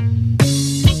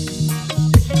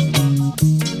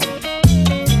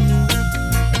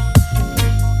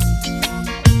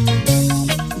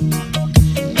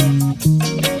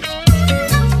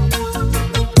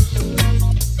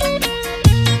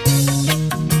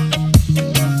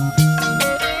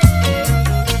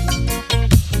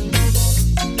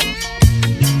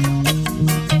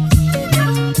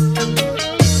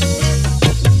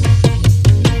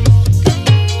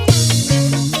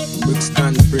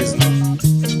 Brixton Prison,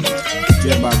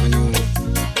 Jeb Avenue,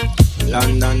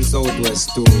 London Southwest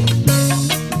 2,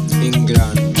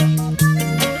 England.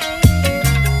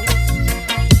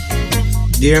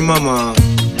 Dear Mama,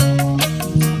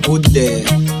 good day.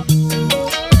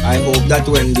 I hope that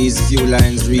when these few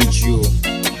lines reach you,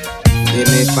 they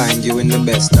may find you in the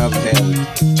best of health.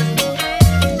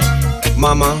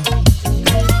 Mama,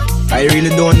 I really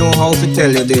don't know how to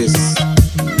tell you this,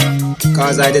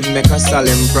 cause I did make a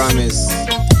solemn promise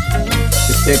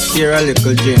to take care of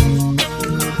little Jim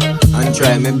and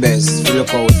try my best to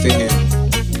look out for him.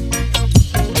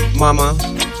 Mama,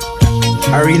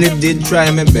 I really did try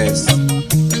my best,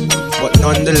 but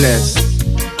nonetheless,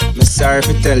 I'm sorry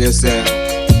to tell you, sir,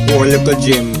 poor little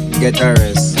Jim get a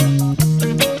rest.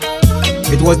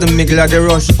 It was the middle of the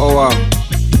rush hour,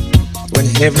 when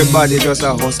everybody just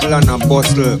a hustle and a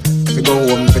bustle to go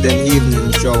home for them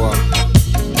evening shower.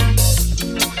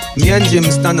 Me and Jim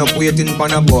stand up waiting for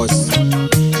a bus,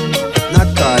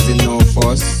 not causing no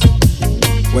fuss,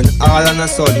 when all on a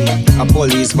sudden a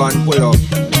police van pull up.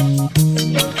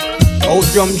 Out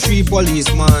jump 3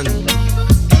 policemen,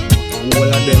 all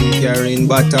of them carrying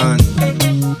baton.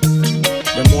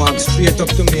 Them walk straight up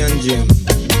to me and Jim.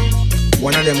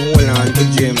 One of them hold on to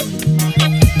Jim,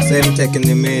 say him taking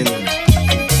him in.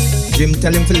 Jim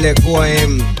tell him to let go of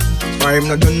him, for him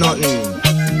not do nothing,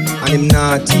 and him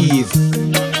not thief,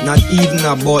 not even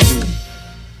a button.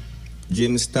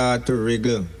 Jim start to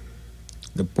wriggle,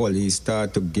 the police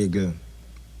start to giggle.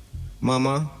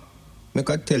 Mama, make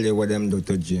I tell you what them do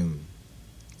to Jim.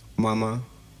 Mama,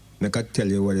 make I tell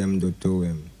you what them do to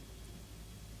him.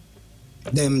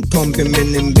 Them thump him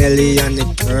in him belly and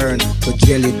it turn to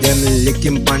jelly. Them lick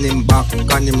him pan him back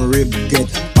and him rib get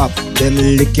pop. Them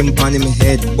lick him pan him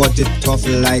head but it tough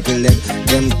like lead.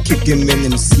 Them kick him in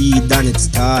him seed and it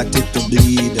started to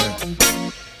bleed.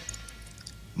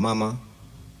 Mama,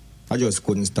 I just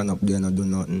couldn't stand up there and do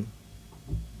nothing.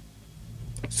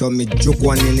 So me juke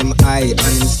one in him eye and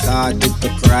him started to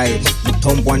cry. Me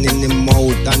thump one in him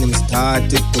mouth and him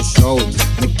started to shout.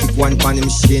 Me kick one pan him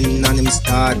shin and him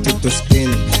started to spin.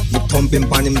 Me thump him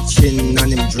pan him chin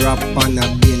and him drop on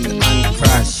a bin and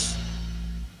crash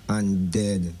and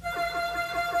dead.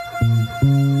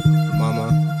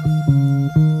 Mama,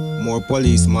 more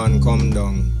policemen come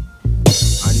down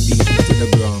and beat me to the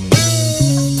ground.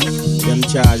 Them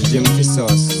charge him for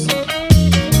sus,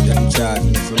 them charge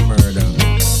me for murder.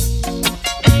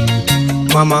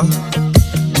 Mama,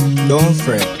 don't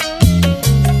fret,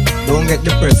 don't get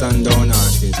depressed and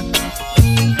downhearted.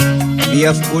 Be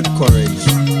of good courage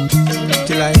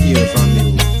till I hear from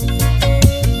you.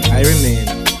 I remain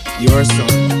your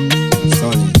son,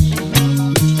 Sonny.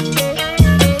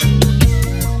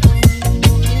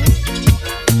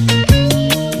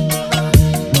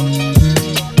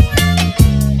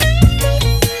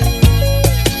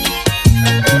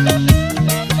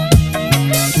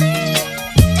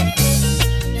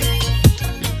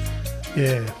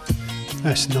 Yeah,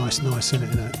 that's nice,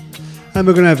 isn't it? And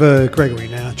we're going to have a Gregory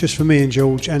now, just for me and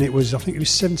George, and it was, I think it was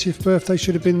 70th birthday,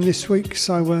 should have been this week,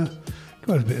 so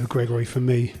got a bit of Gregory for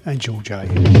me and George A.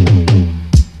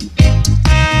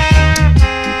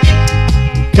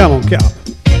 Come on, get up.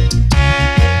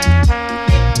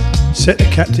 Set the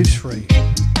captives free.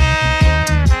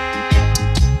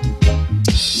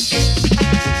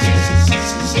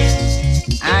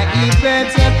 I keep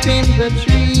birds up in the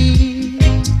tree,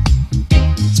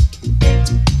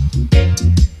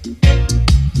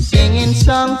 singing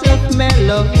songs of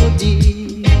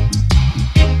melody.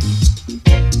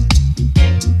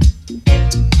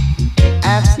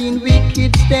 I've seen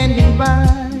wicked standing by,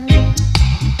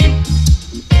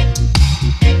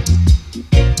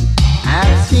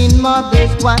 I've seen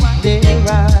mothers wipe their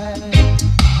eyes.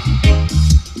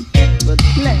 But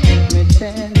let me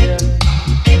tell you,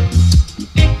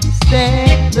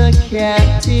 set the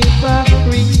captive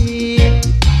free.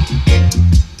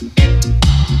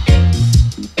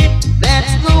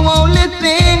 That's the only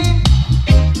thing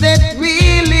that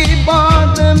really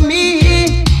bothers me.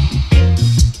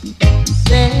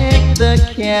 Set the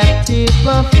captive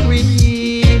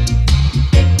free.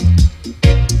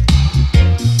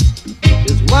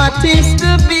 'Cause what is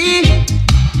to be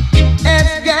has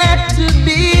got to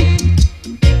be.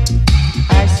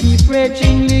 I see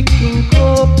Bridging licking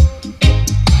cope,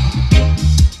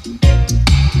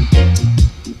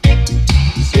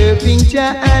 serving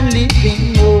Jah and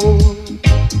living hope.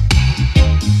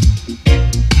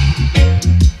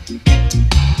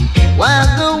 While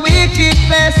the wicked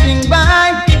passing by,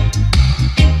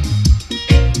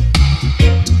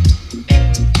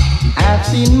 I've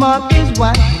seen mothers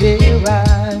wipe their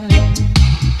eyes.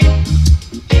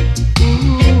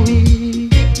 Ooh-wee.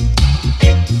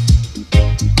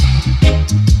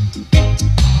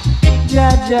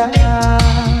 Jah Jah,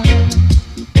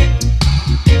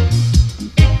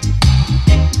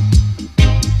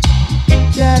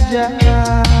 Jah Jah.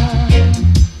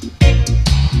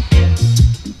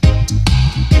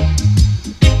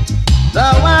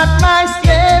 Thou art my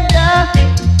Savior,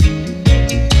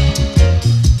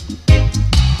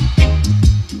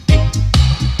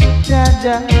 Jah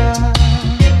Jah.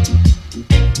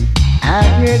 I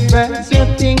heard birds that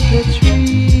think the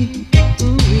tree,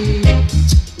 ooh-wee,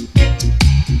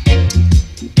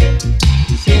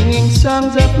 singing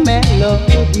songs of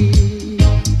melody.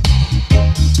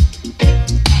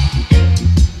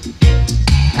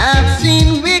 I've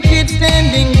seen wicked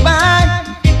standing by,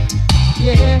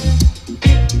 yeah.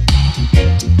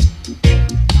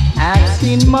 I've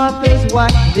seen mothers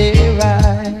wipe their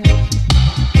eyes.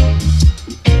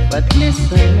 But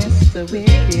listen, Mr.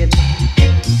 Wicked,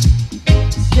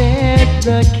 set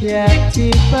the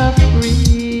captive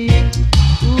free.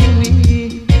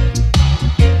 Ooh-wee.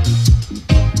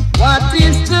 What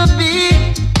is to be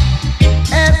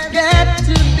has got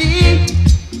to be,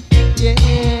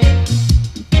 yeah.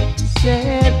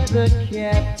 Set the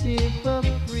captive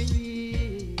free.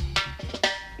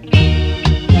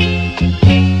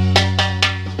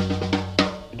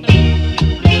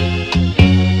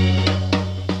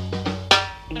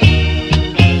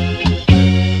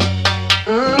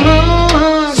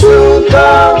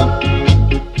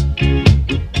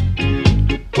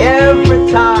 Every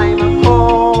time I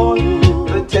call,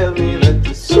 they tell me that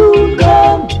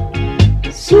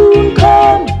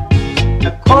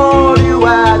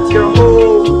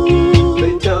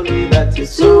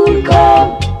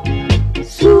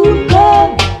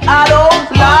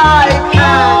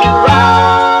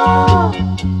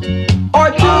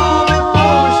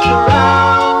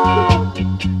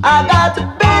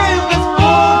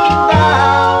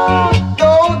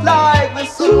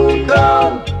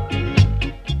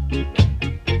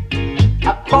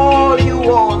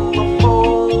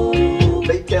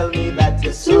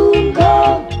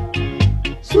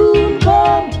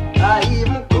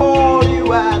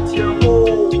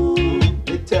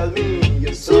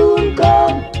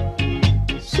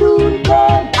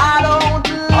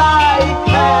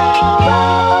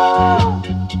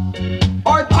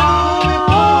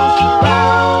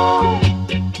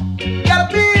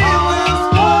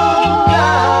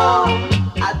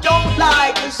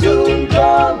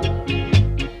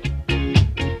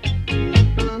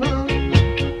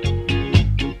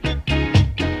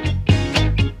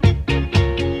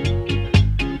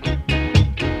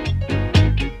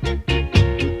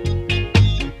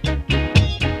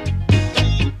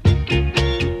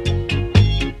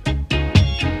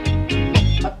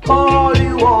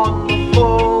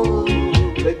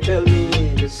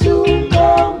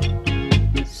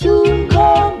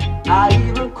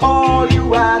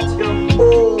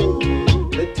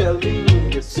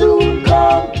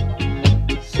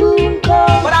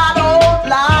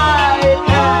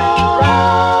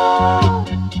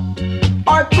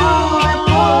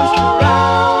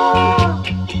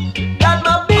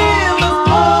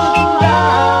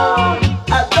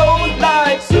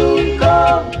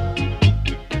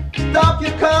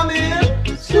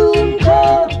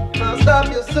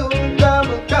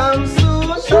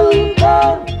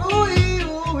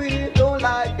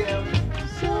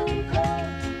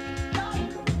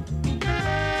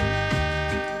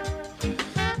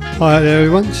Hi there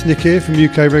everyone, it's Nick here from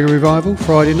UK Reggae Revival,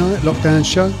 Friday night, lockdown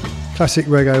show, classic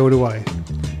reggae all the way.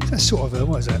 That's sort of,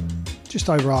 what is that, just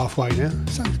over halfway now.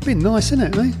 So it's been nice,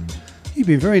 isn't it, mate? You've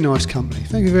been very nice company.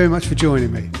 Thank you very much for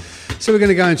joining me. So we're going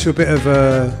to go into a bit of,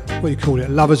 what do you call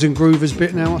it, lovers and groovers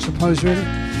bit now, I suppose, really.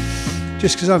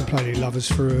 Just because I haven't played any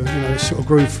lovers for, this sort of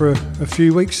groove for a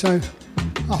few weeks, so I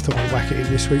thought I'd whack it in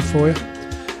this week for you.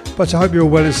 But I hope you're all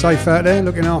well and safe out there,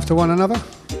 looking after one another.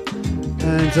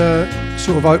 And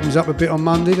sort of opens up a bit on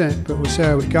Monday, then, but we'll see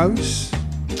how it goes.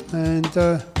 And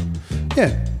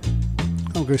yeah,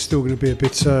 I'm still going to be a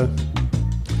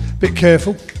bit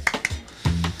careful.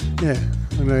 Yeah,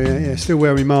 I'm gonna, still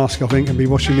wear my mask, I think, and be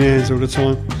washing my hands all the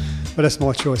time. But that's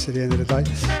my choice at the end of the day.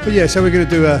 But yeah, so we're going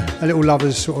to do a little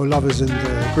lovers and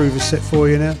groovers set for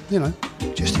you now.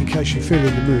 Just in case you feel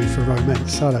in the mood for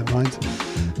romance, I don't mind.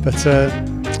 But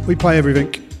we play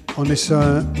everything on this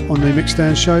on the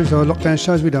mixdown shows or lockdown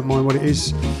shows. We don't mind what it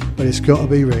is, but it's got to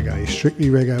be reggae, strictly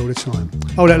reggae all the time.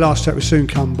 Oh, that last track was Soon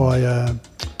Come by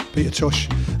Peter Tosh,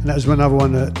 and that was another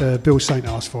one that Bill Saint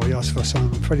asked for. He asked for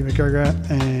some Freddie McGregor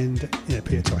and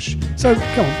Peter Tosh. So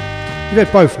come on, you've had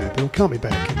both now, Bill. Can't be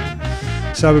bad, can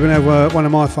you? So we're going to have one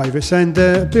of my favourites, and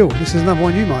Bill, this is another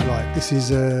one you might like. This is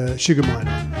Sugar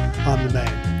Miner, I'm the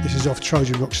Man. This is off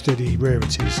Trojan Rocksteady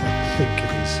Rarities, I think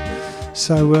it is.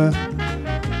 So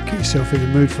get yourself in the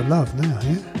mood for love now,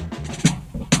 yeah?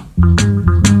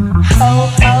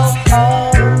 Oh, oh,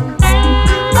 oh,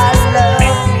 I love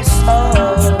you so,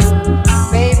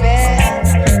 baby,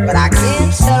 but I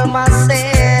can't tell myself,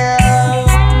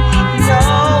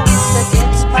 no, it's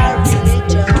against my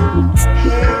religion,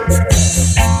 hey.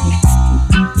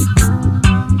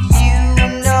 You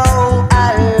know I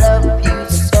love you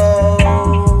so,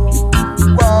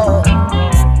 whoa,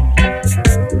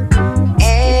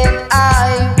 and I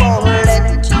won't let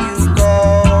you go,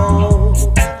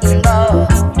 no.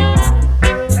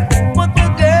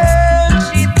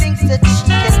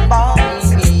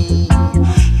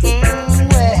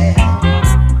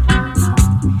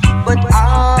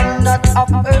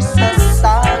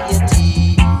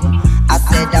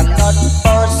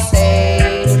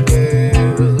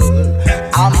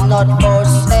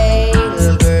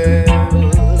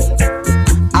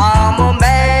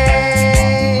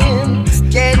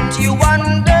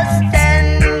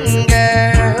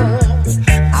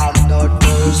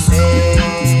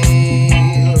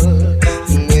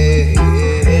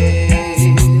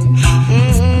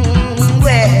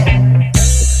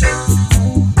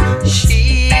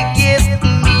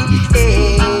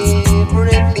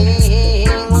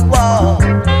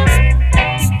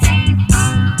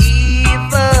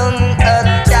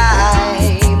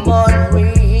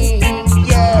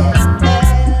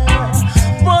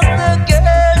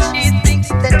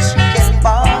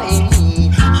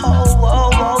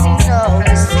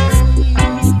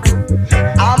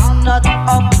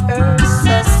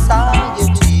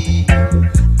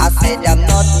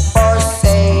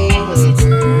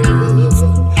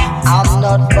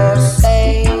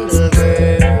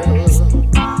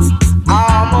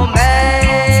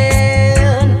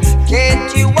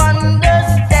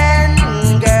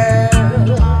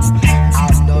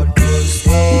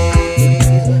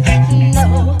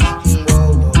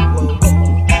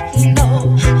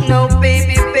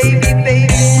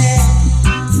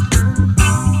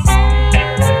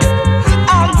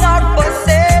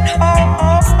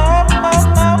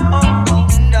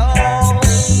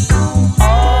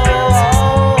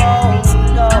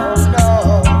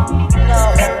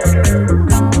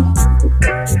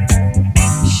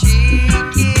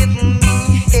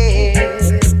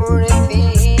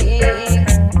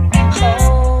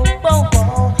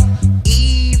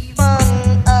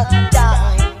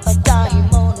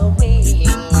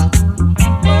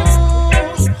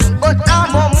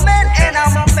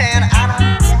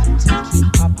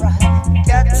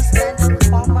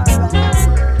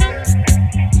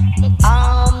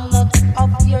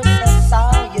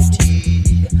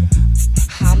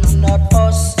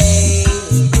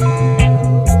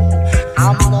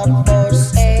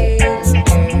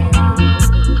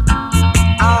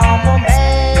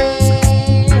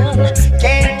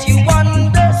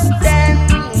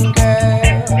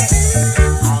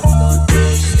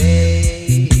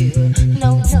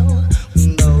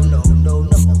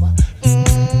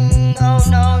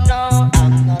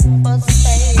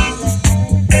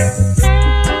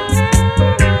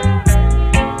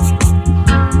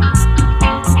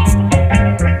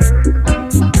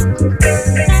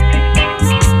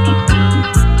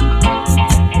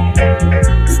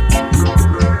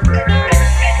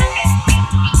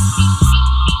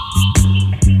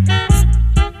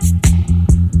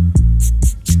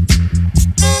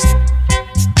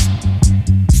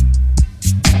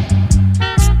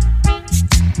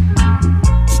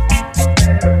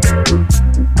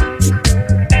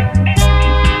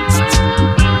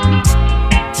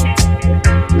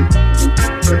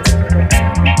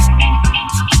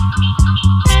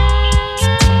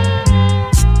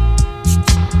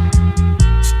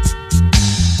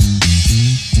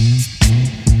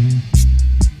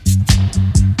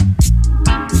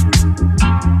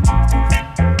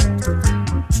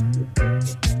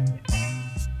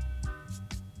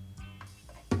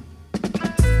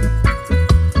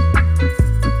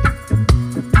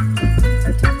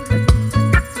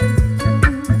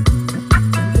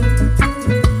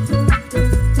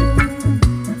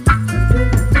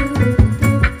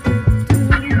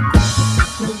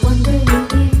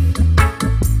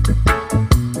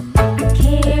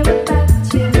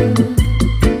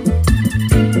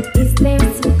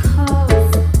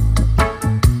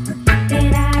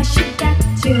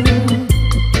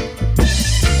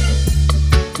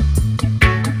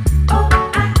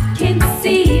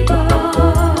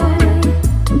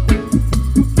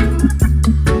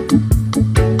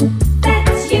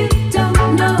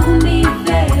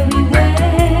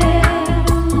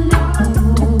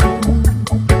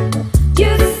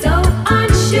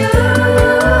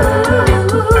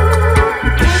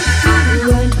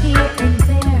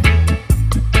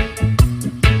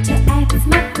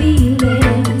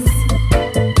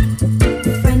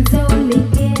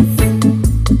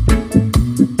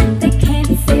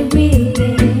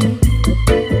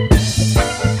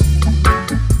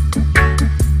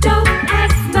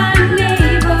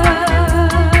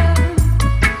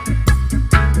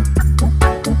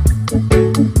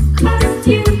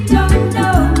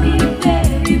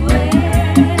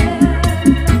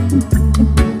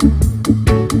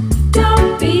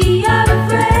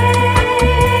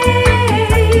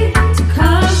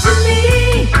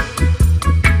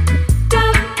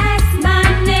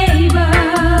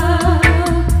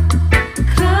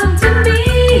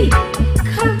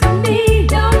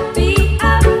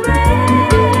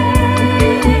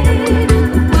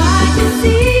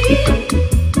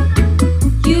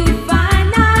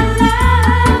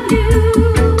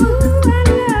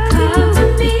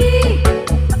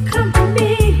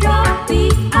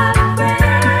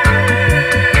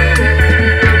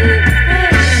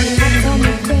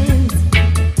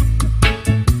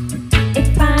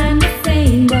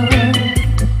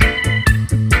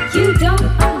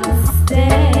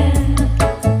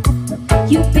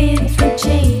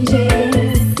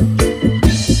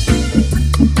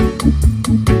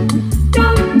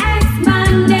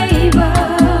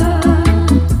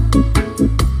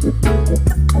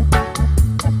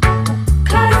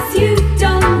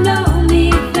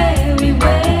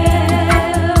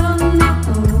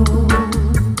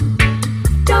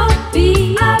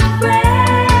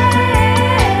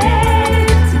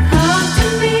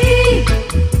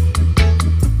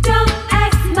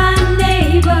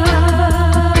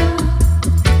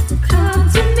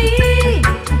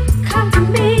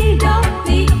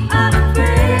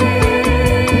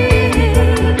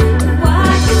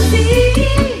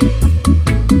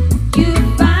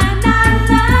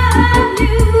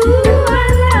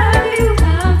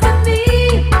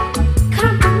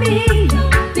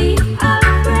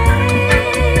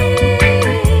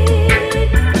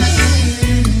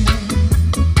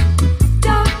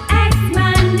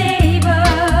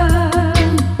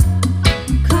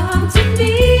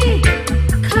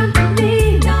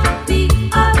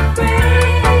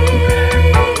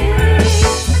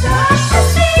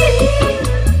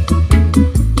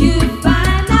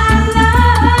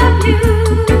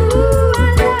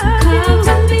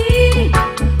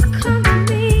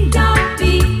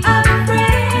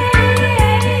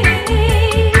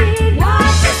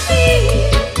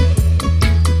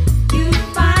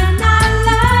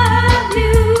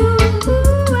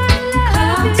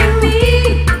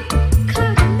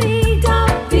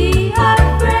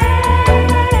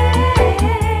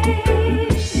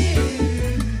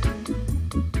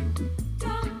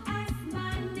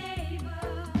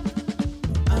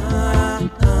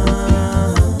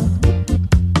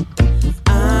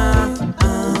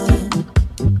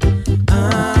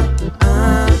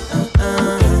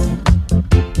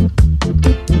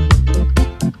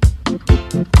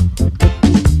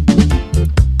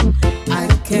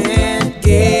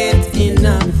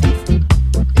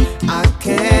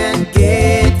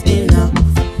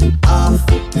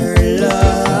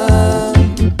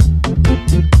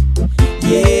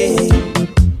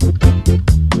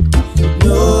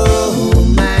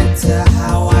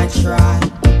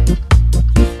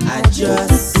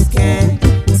 just can't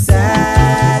satisfy.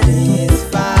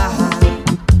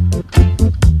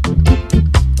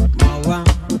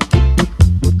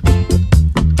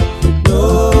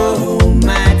 No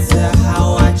matter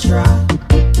how I try,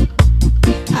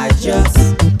 I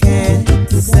just can't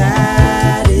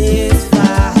satisfy.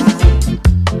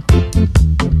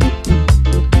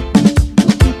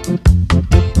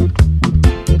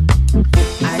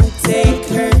 I take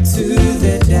her to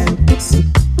the dance,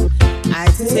 I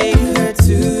take her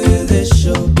to the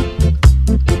show,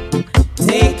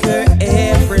 take her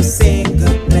every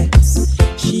single place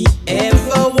she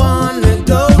ever wanna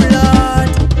go, Lord.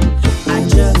 I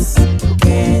just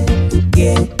can't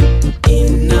get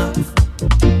enough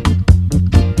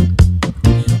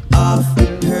of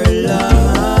her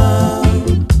love.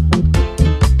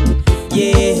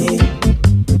 Yeah.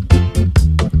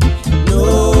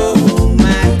 No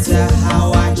matter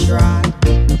how I try,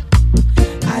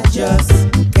 I just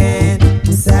can't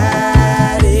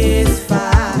satisfy.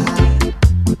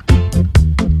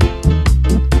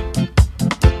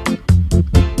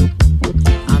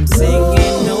 I'm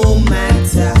singing no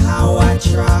matter how I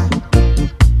try,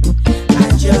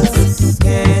 I just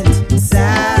can't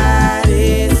satisfy.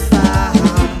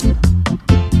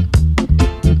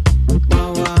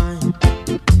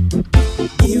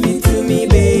 Give it to me,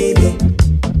 baby.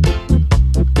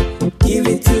 Give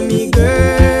it to me,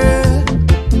 girl.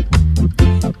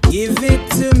 Give it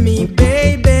to me,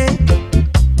 baby.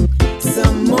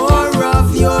 Some more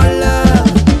of your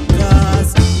love.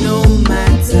 'Cause no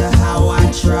matter how I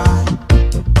try,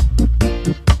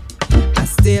 I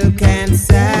still can't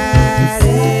satisfy.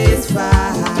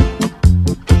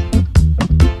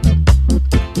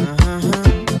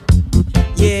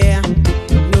 Yeah,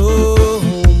 no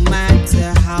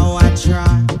matter how I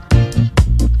try,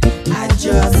 I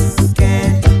just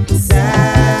can't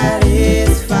satisfy.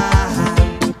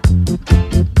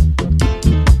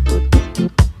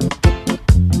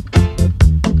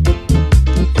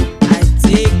 I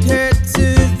take her to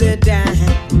the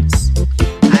dance,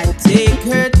 I take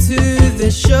her to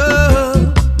the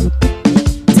show,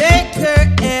 take her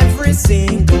every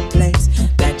single place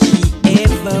that she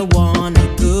ever wanna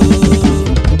go.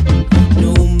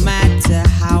 No matter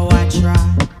how I try,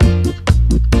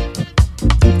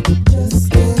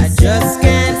 I just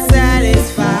can't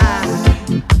satisfy.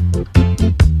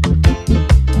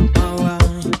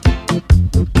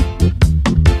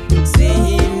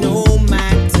 Saying no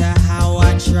matter how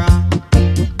I try,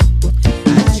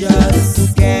 I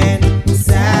just can't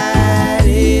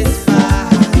satisfy.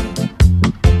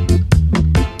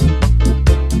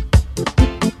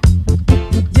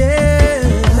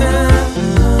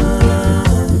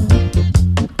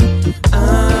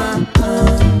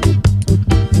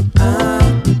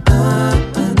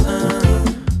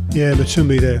 Yeah,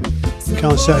 Latumi there.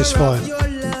 Can't satisfy.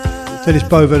 Dennis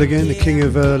Bovell again, the king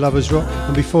of Lovers Rock.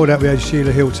 And before that we had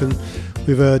Sheila Hilton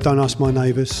with Don't Ask My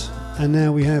Neighbours. And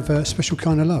now we have Special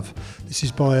Kind of Love. This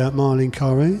is by Marlene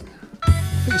Carré. I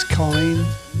think it's Colleen.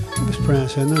 I must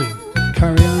pronounce her name.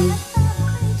 Carrion.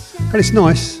 But it's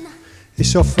nice.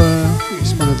 It's off, I think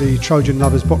it's one of the Trojan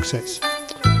Lovers box sets.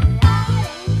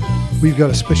 We've got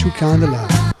a special kind of love.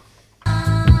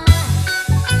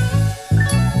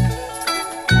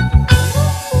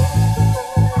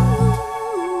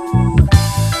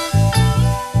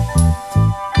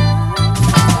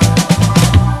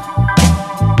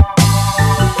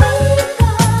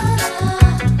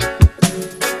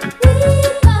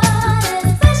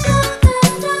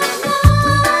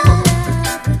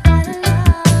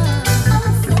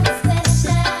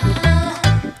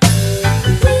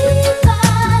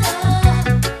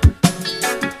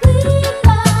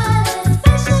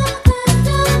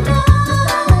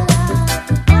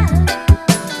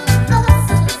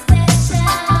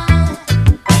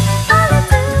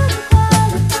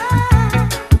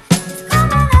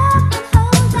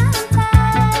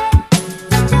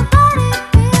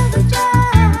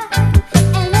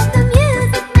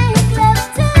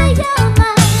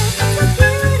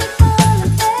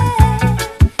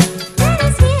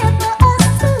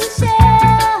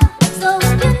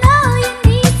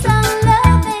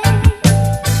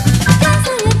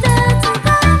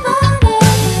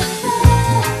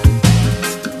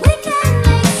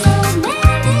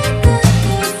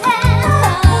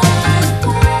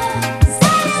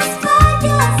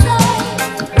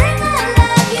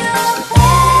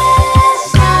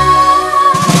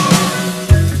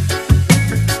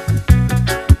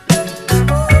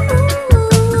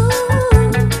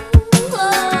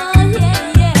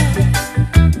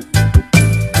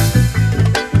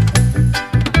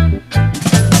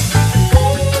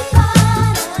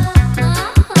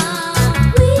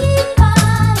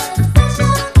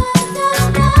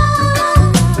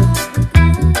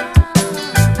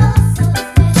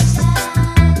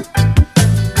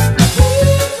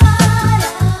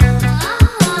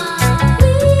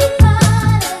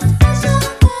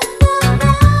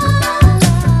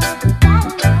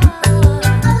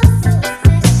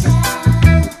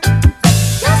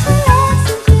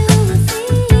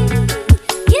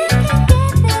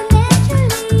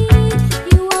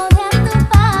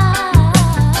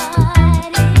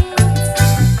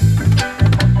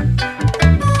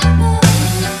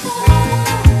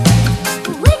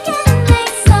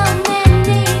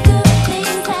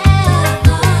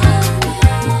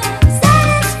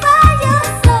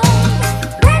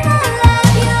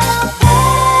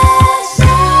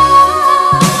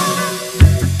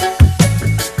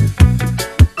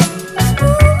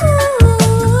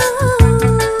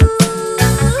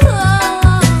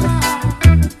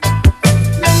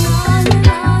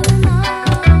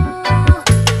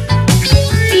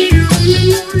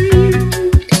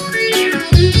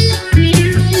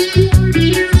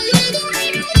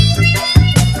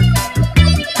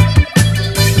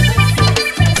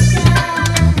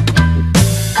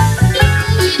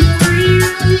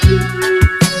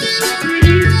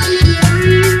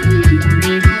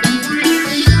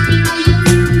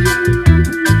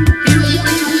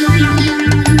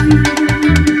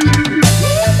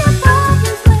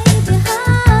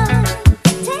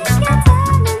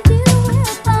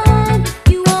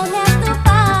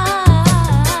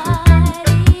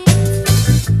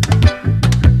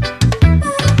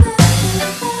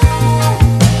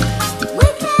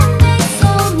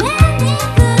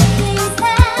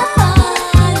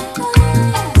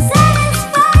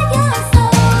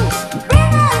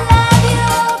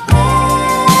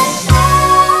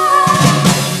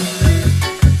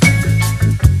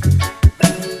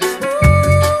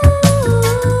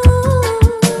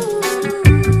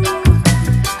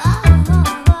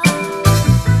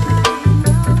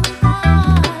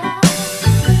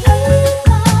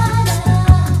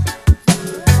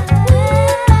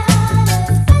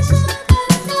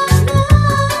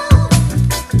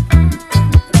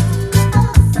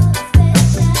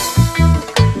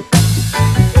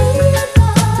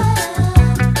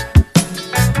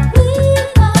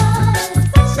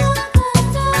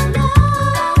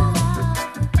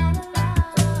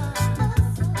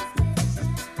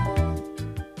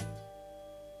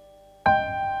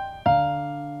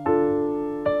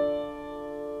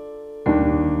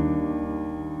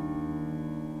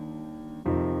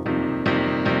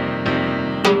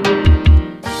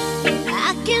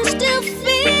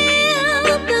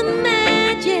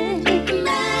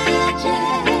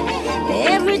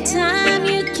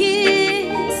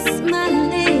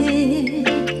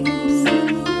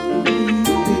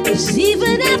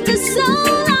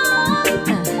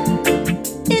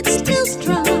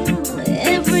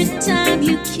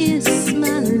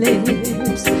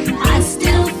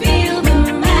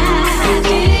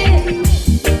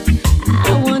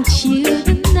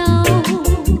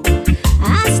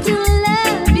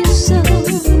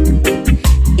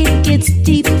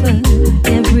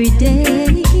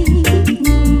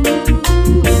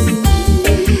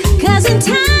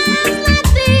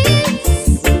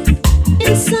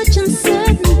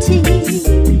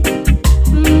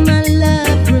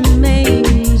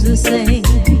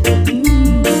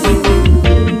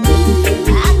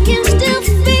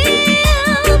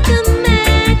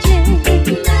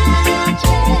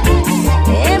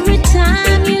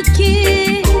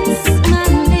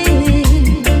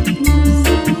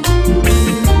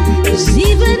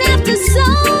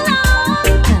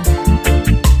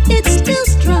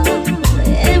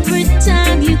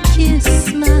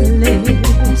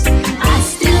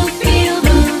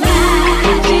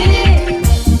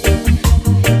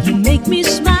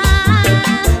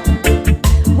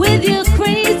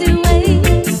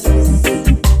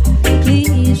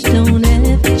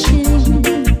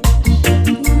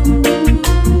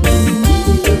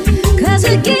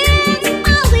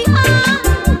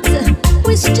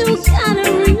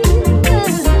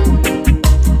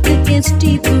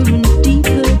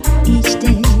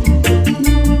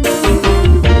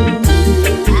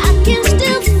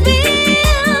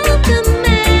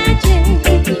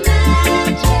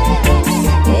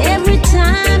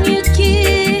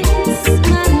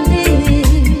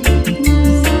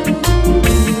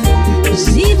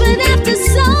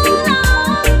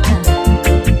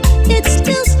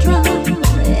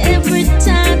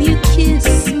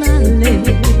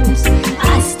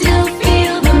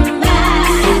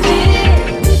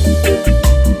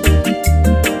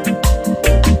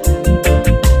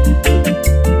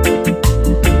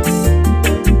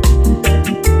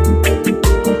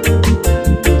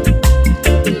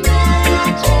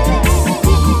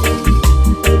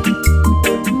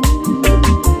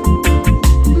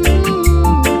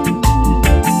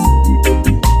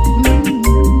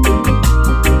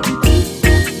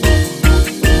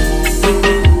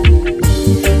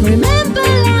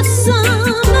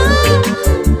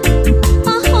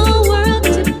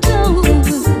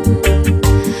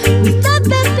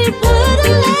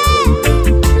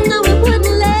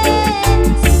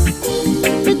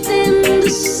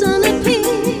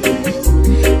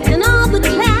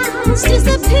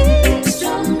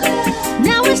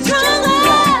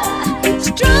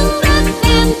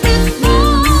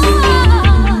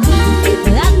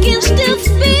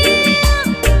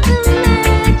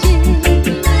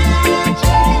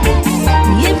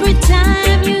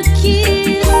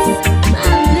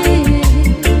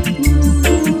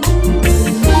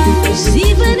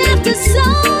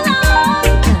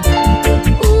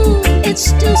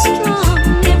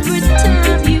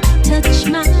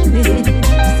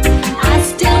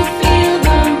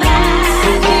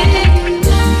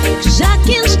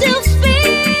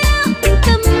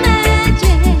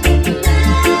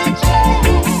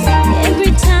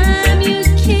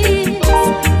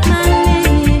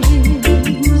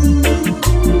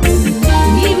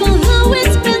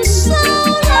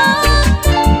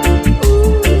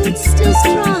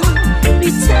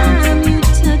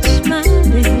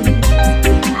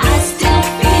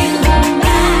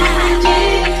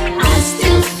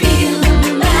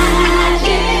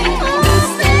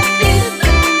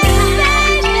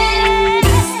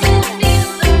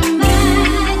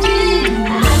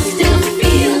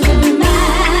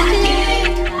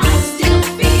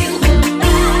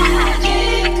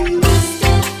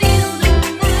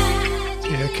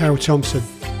 Thompson.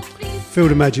 Feel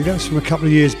the Magic. That's from a couple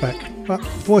of years back. But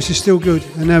voice is still good.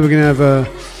 And now we're going to have,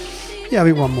 I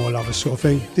think one more Lovers sort of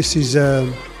thing. This is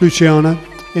Luciano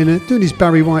doing his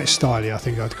Barry White style, I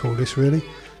think I'd call this really.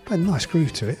 But a nice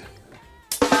groove to it.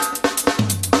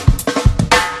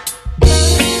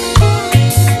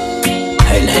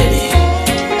 Hey lady.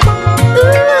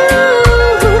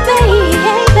 Ooh,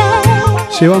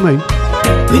 baby. See what I mean?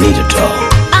 We need to talk.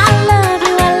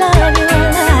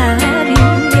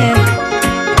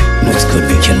 It's good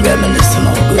we can reminisce on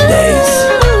all good days.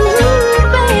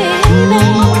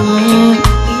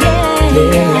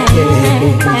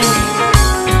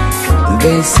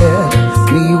 They said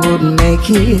we wouldn't make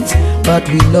it, but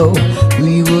we know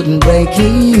we wouldn't break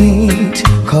it.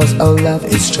 Cause our love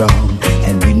is strong,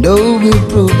 and we know we'll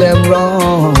prove them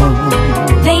wrong.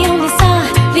 They only saw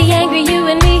the angry you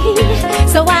and me,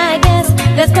 so I guess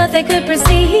that's what they could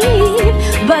perceive.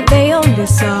 But they only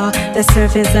saw the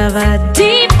surface of a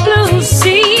deep blue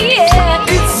sea. Yeah.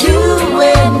 It's you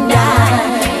and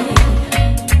I.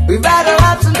 We've had our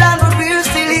ups and downs, but we're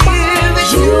still here.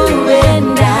 It's you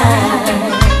and I.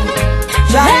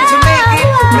 Trying to make it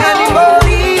many more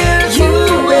years.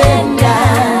 You and I.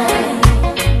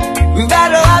 We've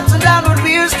had our ups and downs, but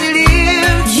we're still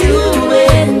here. You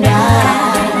and I.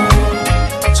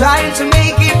 Trying to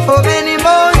make it for many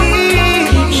more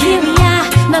years. Here we are,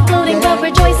 not gloating but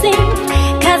rejoicing,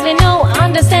 cause we know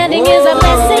understanding is a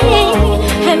blessing.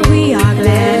 And we are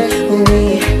glad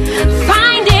we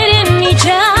find it in each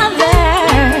other.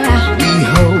 We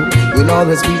hope we'll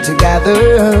always be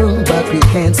together, but we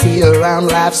can't see around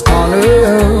life's corner.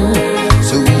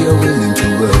 So we are willing to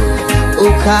work,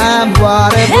 oh come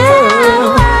whatever.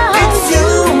 It's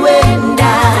you and I.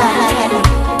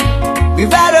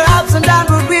 We've had our ups and downs,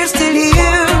 but we're still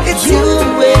here. It's you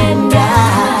and I.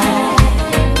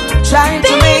 Trying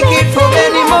to make it for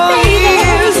many more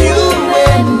years. You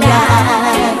and I.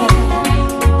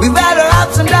 We've had our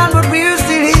ups and downs, but we're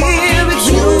still here. It's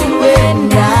you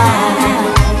and I.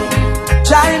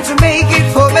 Trying to make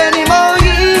it for many more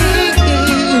years.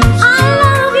 I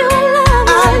love you, I love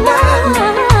you, I love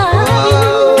you.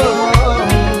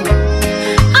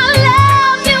 I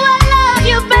love you, I love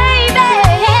you, baby.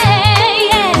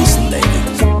 Listen, lady.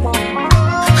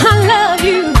 I love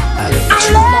you, I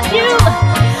love you,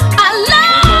 I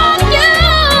love you.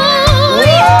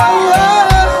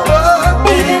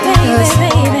 Baby, baby,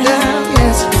 baby.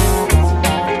 Yes.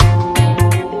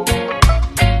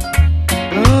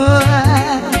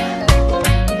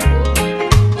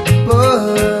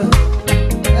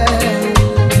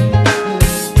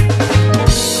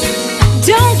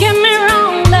 Don't get me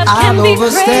wrong, love can I'll be crazy,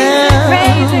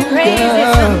 overstand, crazy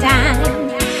girl. sometimes.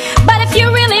 But if you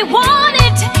really want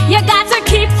it, you got to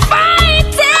keep fighting.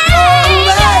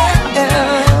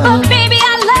 But baby,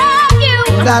 I love you.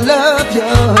 I love you.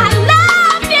 I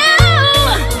love you.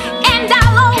 And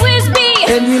I'll always be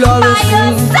And we'll always by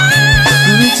your be side.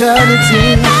 through eternity.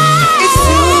 It's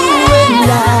you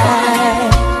and I.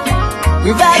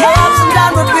 We've had our ups and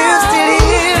downs, but we're still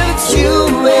here. It's you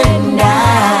and I.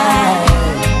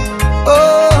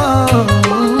 Oh,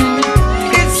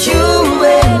 it's you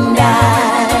and I.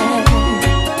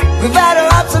 We've had our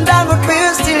ups and downs, but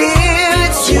we're still here.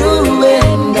 It's you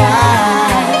and I.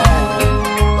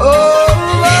 Oh,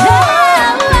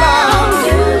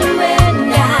 You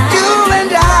and I. you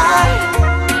and I.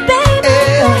 Baby,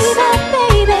 Yes.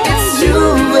 baby, baby. It's you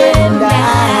and I.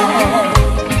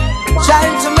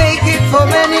 Trying to make it for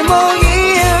many more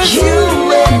years. You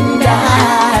and I.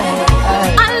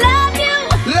 I love you.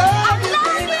 Love you,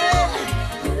 baby.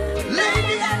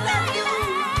 Lady, I love you.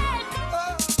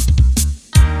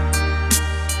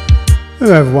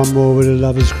 We'll have one more with a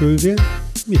Lovers groove, yeah?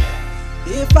 Yeah.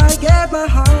 If I gave my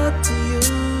heart to you,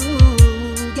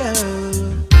 girl,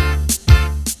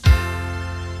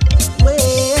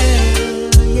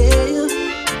 well, yeah.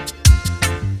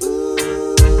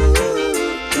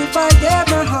 If I gave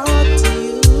my heart to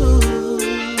you,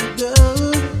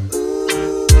 girl,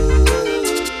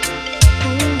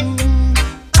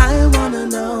 I wanna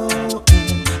know,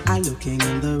 am I looking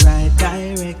in the right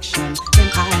direction? Am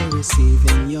I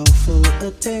receiving your full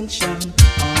attention?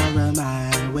 Or am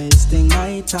I wasting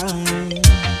my time?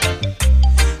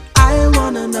 I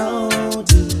wanna know,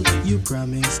 do you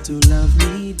promise to love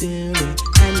me dearly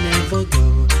and never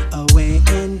go away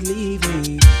and leave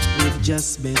me with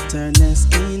just bitterness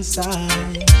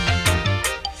inside?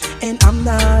 And I'm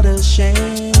not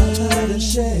ashamed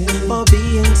for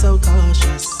being so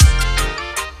cautious,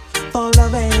 for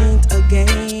love ain't a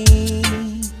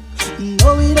game.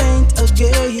 No, it ain't a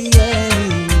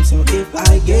game. So if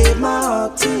I gave my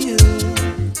heart to you,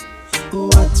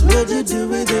 what would you do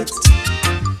with it?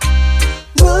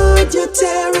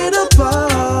 tear it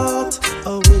apart,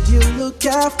 or would you look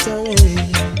after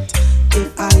it?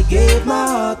 If I gave my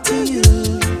heart to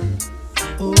you,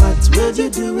 what would you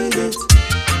do with it?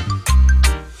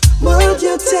 Would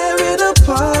you tear it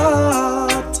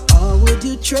apart, or would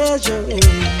you treasure it?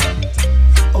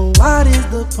 Oh, what is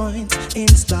the point in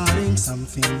starting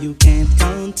something you can't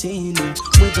continue?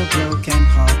 With a broken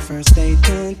heart, first they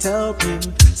can't help you,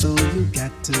 so you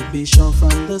got to be sure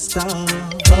from the start.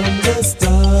 From the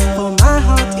start. For my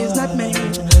heart is not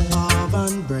made of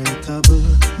unbreakable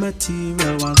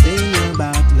material. One thing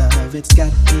about love, it's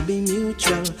got to be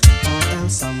mutual, or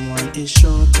else someone is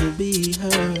sure to be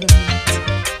hurt.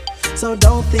 So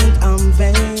don't think I'm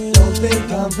vain,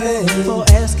 for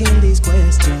asking these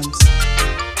questions.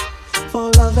 For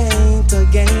love ain't a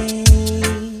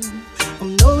game. Oh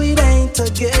no, it ain't a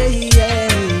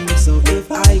game. So if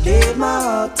I gave my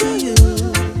heart to you,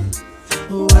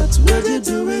 what would you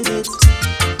do with it?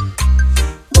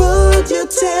 Would you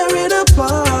tear it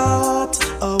apart,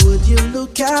 or would you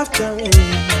look after it?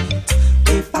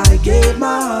 If I gave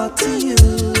my heart to you,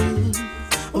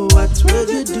 what would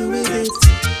you do with it?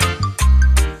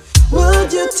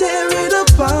 Would you tear it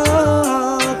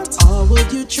apart, or would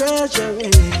you treasure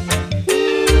it?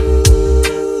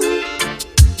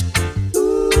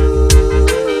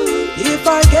 If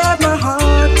I gave my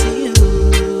heart to you,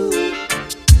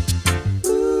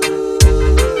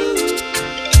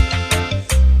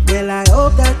 well, I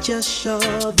hope that you're sure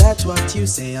that what you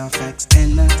say are facts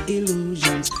and not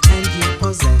illusions, and you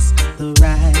possess the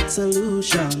right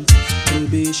solutions to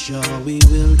be sure we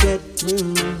will get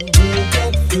through.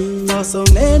 For so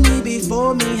many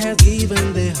before me has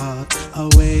given their heart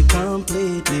away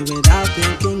completely without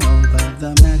thinking over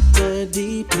the matter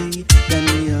deeply, then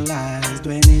realized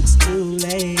when it's too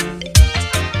late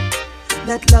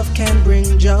that love can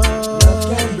bring joy,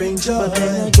 but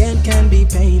then again can be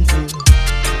painful.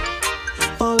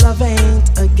 For love ain't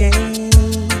a game,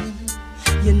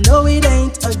 you know it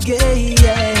ain't a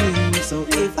game. So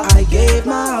if I gave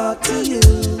my heart to you,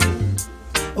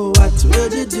 what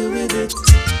would you do with it?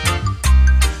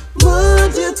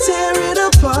 Would you tear it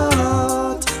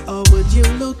apart, or would you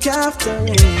look after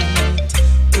it?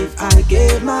 If I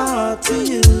gave my heart to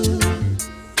you,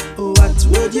 what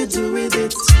would you do with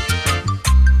it?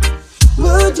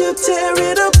 Would you tear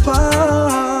it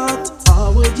apart,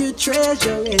 or would you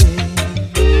treasure it?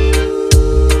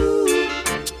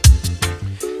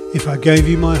 If I Gave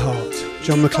You My Heart,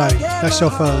 John McClane. That's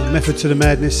off Method to the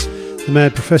Madness, The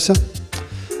Mad Professor.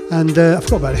 And I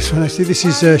forgot about this one actually. This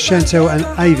is Chantel and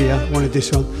Avia wanted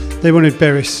this one. They wanted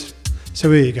Beres.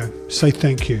 So here you go. Say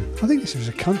Thank You. I think this was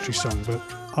a country song, but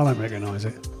I don't recognise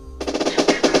it.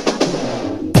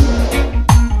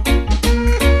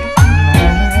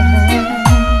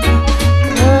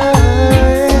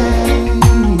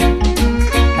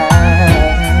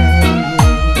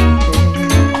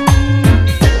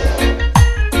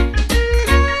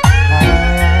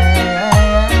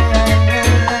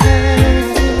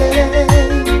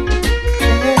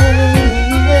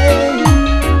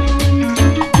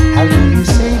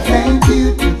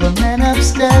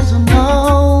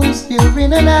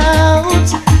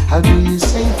 How do you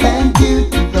say thank you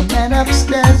to the man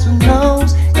upstairs who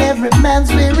knows every man's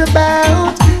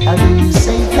whereabouts? How do you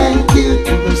say thank you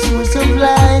to the source of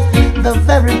life, the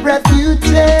very breath you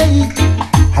take?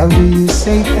 How do you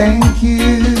say thank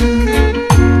you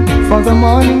for the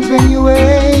mornings when you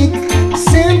wake?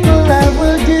 Simple I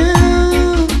will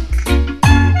do,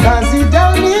 'cause you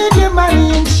don't need your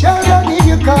money and sure don't need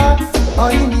your car.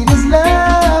 All you need is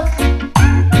love,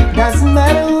 doesn't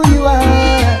matter who you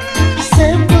are.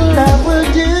 Simple I will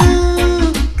do,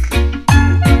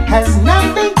 has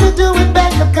nothing to do with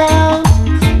bank account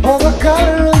or the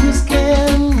color of your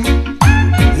skin.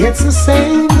 It's the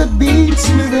same that beats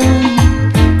within.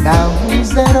 Now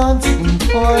who's that unseen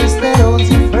force that holds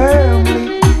you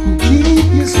firmly and keep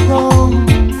you strong?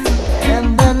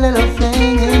 And that little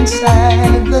thing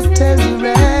inside that tells you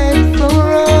right from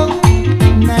wrong.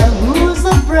 Now who's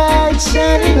the bright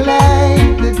shining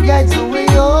light that guides the way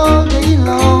all day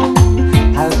long?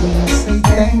 How do you say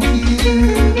thank you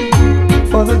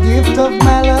for the gift of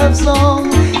my love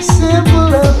song? Simple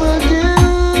love will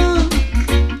do,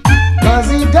 'cause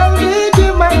you don't need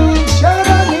your money, sure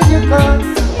don't need your car.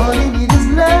 All you need is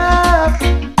love,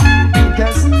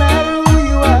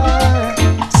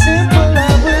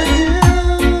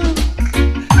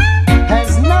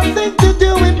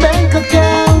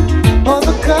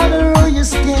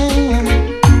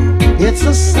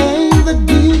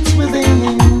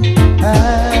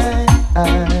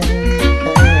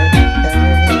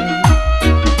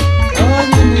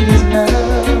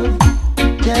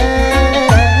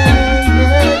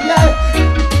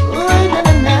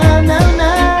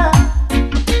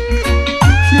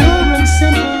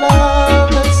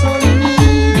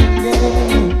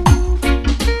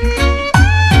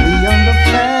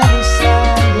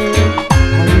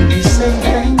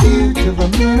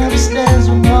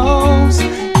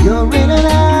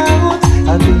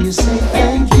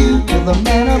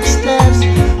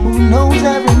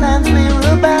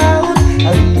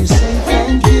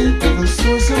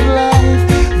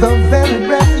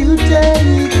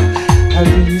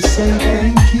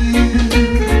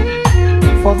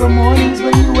 the mornings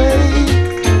when you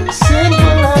wake.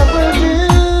 Simple love will do.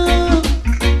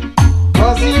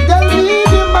 'Cause he don't need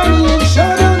your money and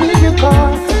sure don't need your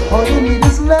car. All you need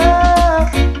is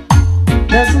love.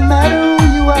 Doesn't matter who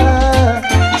you are.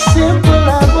 Simple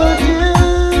love will do.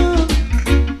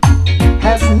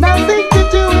 Has nothing to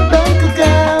do with bank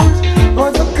account or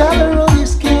the color of your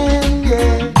skin.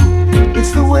 Yeah,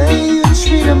 it's the way you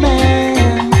treat a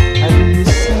man. I really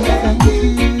say thank you.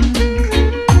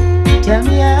 Tell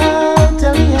me how,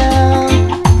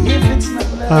 if it's not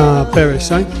love.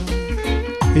 Beres, eh?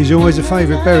 He's always a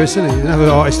favourite, Beres, isn't he? Another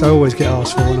artist I always get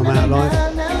asked for when I'm out live.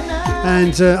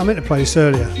 And I meant to play this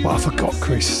earlier, but I forgot,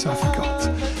 Chris. I forgot.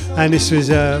 And this was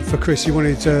for Chris. He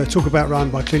wanted to talk about Run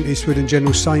by Clint Eastwood and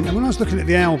General Saint. And when I was looking at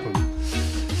the album,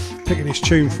 picking this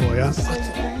tune for you, I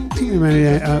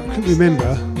couldn't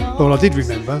remember. Well, I did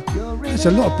remember. There's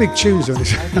a lot of big tunes on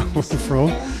this album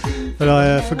from, but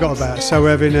I forgot about. So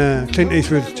we're having Clint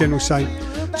Eastwood, General Saint,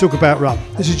 talk about Run.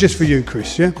 This is just for you,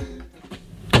 Chris, yeah?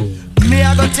 Me,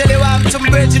 I gonna tell you I'm some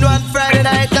bridging on Friday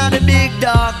night down the big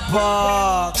dog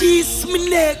park. Kiss me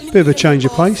neck. Bit of a change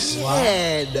of pace.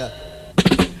 Head.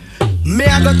 Me,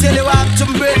 I gonna tell you I'm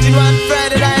some bridging on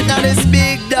Friday night down this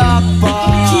big dog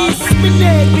park. Kiss me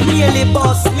neck, me nearly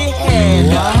bust me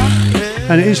head.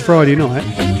 And it is Friday night.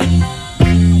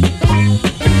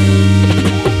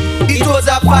 It was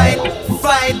a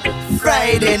fine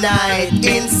Friday night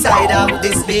inside of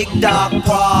this big dog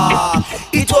park.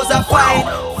 It was a fine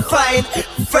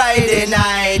Friday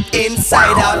night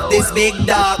inside of this big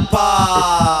dog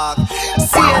park.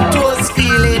 Saint was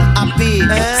feeling happy,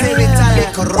 say with a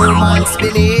little romance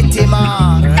beneath him,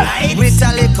 with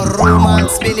a little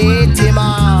romance beneath him.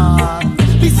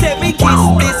 Me say me kiss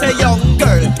this a young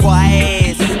girl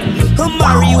twice.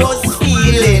 Mary was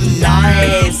feeling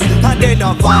nice, and then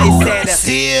a voice said,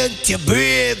 Saint, you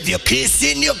brave, you're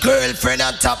kissing your girlfriend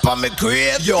on top of my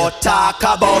grave. You talk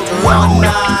about run,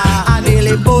 I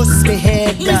nearly bust me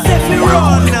head. Me say fi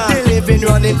run, the living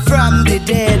running from the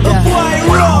dead. Boy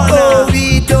run, oh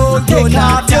we don't take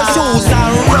off your shoes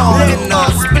and run. Let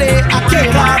us play a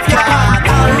kick off your heart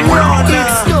and run.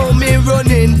 It's no me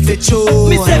running for true.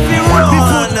 Me say fi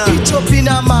run, pitch up in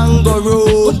a mango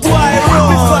road. Boy run,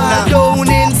 before down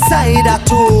inside a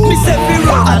tube. Me say fi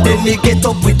run, and then me get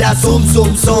up with a zoom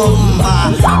zoom zoom.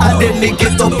 And then me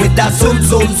get up with a zoom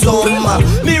zoom zoom.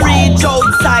 Me reach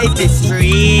outside the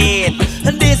street,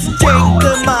 and this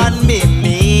gentleman me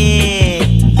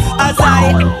meet. As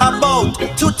I about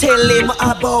to tell him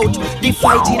about the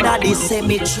fighting at the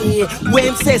cemetery,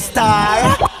 when say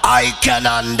star, I can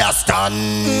understand.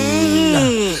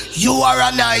 You are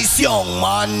a nice young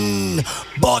man,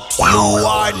 but you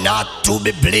are not to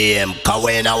be blamed. 'Cause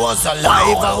when I was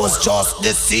alive, I was just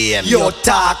the same. You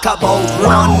talk about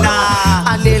run,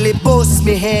 I nearly bust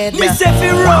me head. Me say fi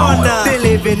run, the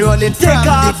living running from the dead.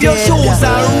 Take off your shoes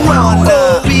and run.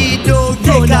 Oh, we don't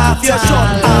take off your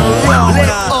shirt and run. Let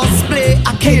us play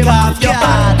a kick off your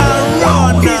heart and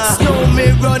run. It's no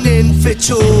me running for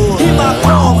true. Him a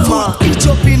come, pitch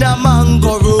up in a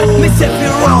mango road. Me say fi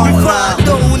run, before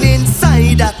down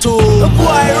inside a tube.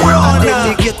 Boy run, and then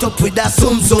me get up with a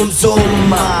zoom zoom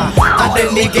zoom. And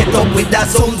then me get up with a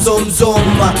zoom zoom zoom.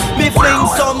 Me fling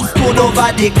some spoon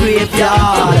over the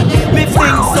graveyard. Me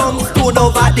fling some spoon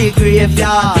over the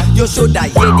graveyard. You shoulda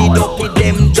head it up with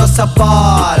them just a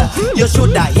ball. You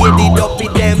shoulda head it up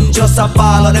with them just a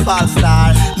ball on the ball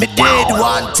star. Me dead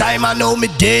one time, I know me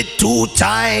dead two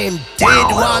time.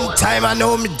 Dead one time, I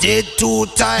know me dead two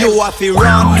time. You have to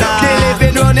run now. They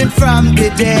living running from the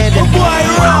dead. Boy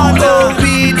run now.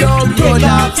 We don't run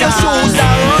off your shoes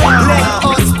and run. Let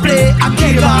us play a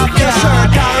kick off your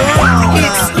shirt and run.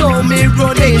 It's no me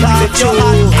running with you.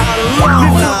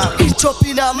 Pitch up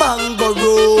in a mango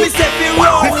road. Me say fi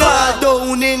run. We fall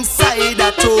down inside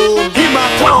a tomb.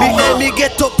 Me say me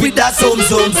get up with a zoom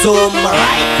zoom zoom.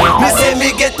 Me say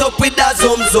me get up with a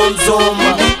zoom zoom zoom.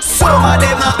 Some of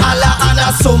them a holla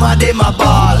and some of them a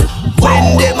ball.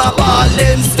 When them a ball,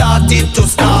 them started to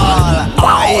stall.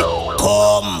 I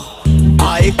come,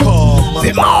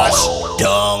 we mash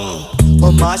down,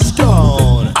 mash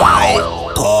down.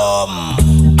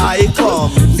 I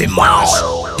come, we mash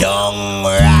down.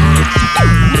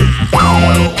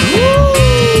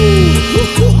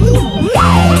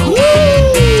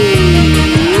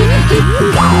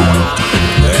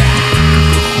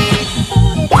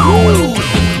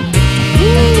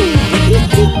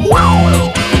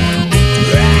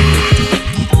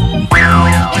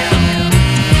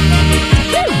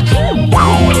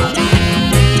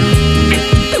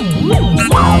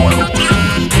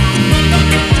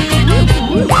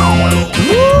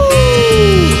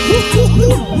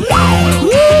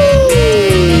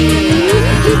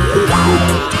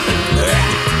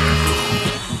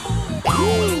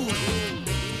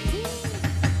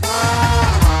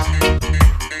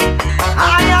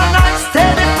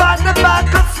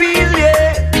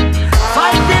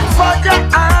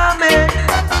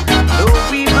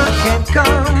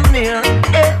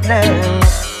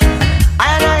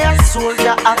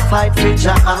 fight with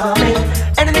your army.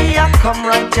 Enemy I come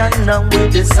right you now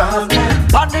with the song.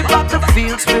 On the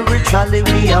battlefield spiritually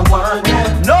we are one.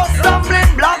 No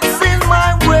stumbling blocks in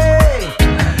my way.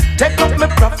 Take up my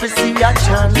prophecy, I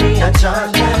chant me, I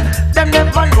chant. Them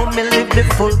never know me live the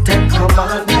full 10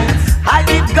 commandments. I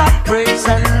give God praise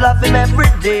and love Him every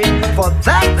day, for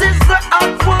that is the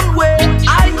helpful way.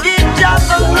 I give just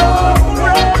the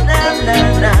glory, na na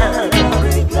na.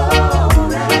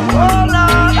 Oh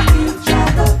Lord,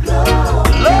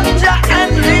 Lord Jah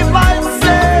and live, I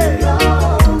say,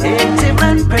 hate Him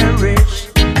and perish.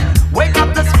 Wake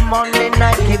up this morning,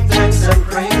 I give thanks and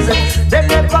praises. They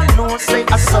never know, say,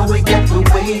 I saw we get the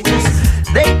wages.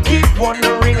 They keep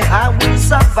wondering how we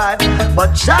survive,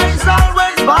 but Jah's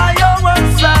always by our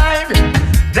side.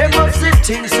 They must see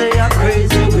things say I'm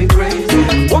crazy, we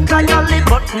crazy. What kind of live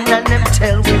button and them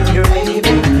tell me you're maybe.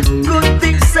 Good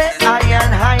things say I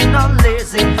and I not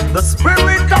lazy. The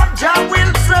spirit of Jah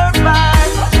will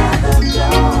survive.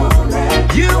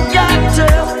 You got to.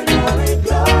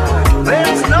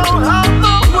 There's no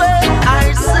other way,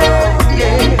 I say,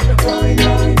 yeah.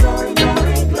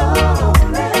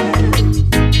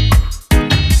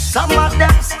 Some of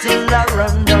them still are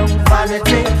run down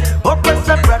vanity. Oppress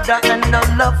a brother and no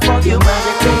love for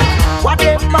humanity. What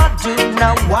them a do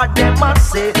now, what them a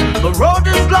say. The road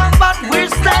is long but we're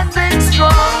standing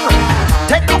strong.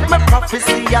 Take up my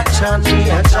prophecy, I chant me,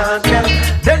 I chant them.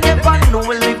 They never know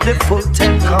we live the full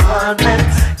 10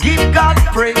 commandments. Give God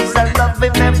praise and love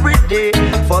Him every day,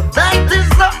 for that is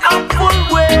the helpful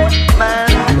way, man.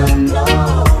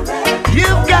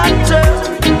 You've got to.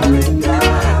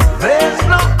 There's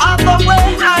no other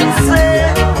way, I say,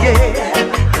 yeah.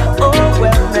 Oh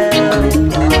well now,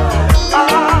 oh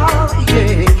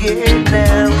yeah, yeah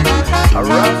now.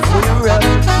 Rough we rough,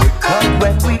 we cut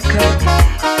when we cut.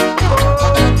 Oh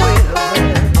well, well.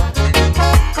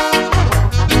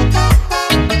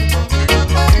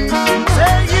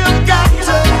 Say you got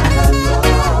to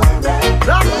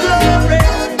the glory,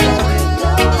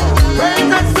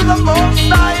 praises to the Most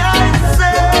High, I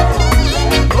say.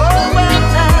 Oh well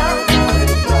now,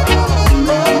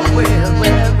 oh well,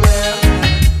 well, well.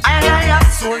 I a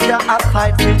soldier, I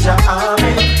fight with your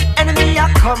army. Enemy I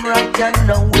come right and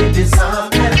now we disarm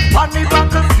them. On the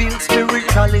battlefield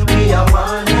spiritually we are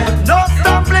one. No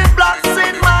stumbling blocks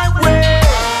in my way.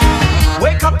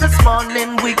 Wake up this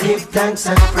morning, we give thanks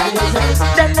and praises.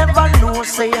 They never know,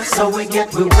 say so we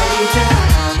get we wages.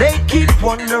 They keep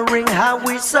wondering how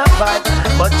we survive,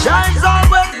 but Jah's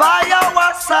always by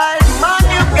our side. Man,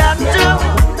 you got to.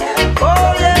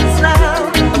 Oh yes now.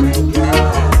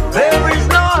 There is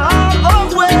no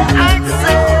other way, I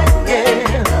say, yeah.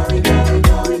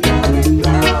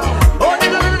 Oh,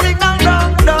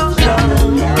 no.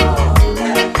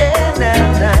 Yeah,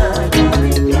 now.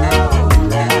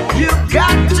 You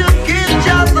got to give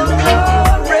Jah the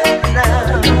glory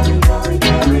now.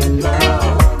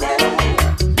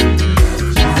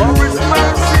 For His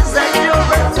mercies endure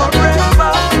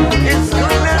forever. His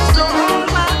goodness to all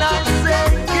man, I say,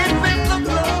 give Him the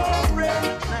glory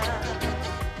now.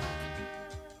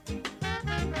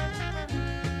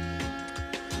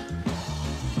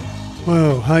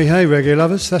 Well, hey, reggae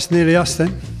lovers, that's nearly us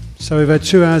then. So we've had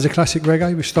 2 hours of classic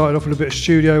reggae. We started off with a bit of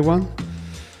Studio One,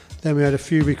 then we had a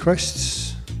few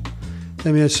requests,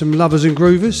 then we had some lovers and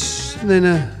groovers, and then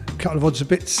a couple of odds and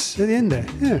bits at the end there.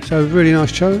 Yeah, so really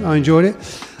nice show. I enjoyed it,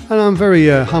 and I'm very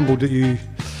humbled that you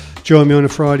joined me on a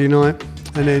Friday night,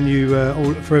 and then you,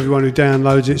 all, for everyone who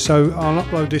downloads it. So I'll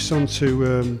upload this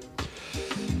onto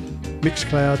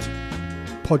Mixcloud,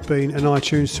 Podbean, and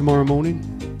iTunes tomorrow morning.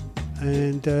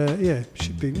 And yeah,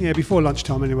 should be before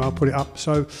lunchtime anyway. I'll put it up.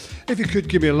 So if you could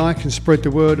give me a like and spread the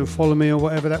word and follow me or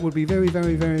whatever, that would be very,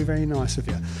 very, very, very nice of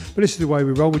you. But this is the way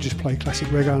we roll. We just play classic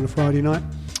reggae on a Friday night.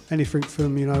 Anything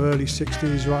from early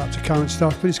 60s right up to current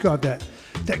stuff, but it's got to have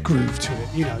that groove to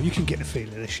it. You can get the feel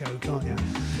of the show, can't you?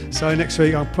 So next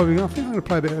week I think I'm going to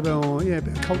play a bit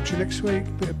of culture next week,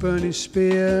 a bit of Burning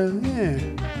Spear.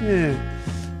 Yeah.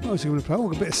 What was I going to play?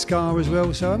 Oh, a bit of ska as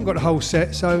well, so I haven't got the whole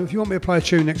set. So if you want me to play a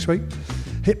tune next week,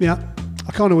 hit me up.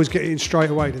 I can't always get it in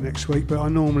straight away the next week, but I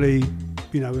normally,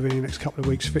 within the next couple of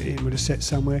weeks, fit it in with a set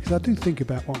somewhere, because I do think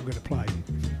about what I'm going to play.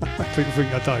 People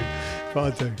think I don't,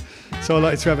 but I do. So I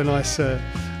like to have a nice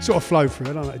sort of flow through it.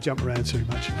 I don't like to jump around too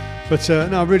much. But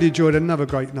no, I really enjoyed another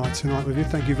great night tonight with you.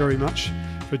 Thank you very much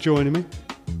for joining me.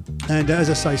 And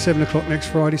as I say, 7 o'clock next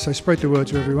Friday, so spread the word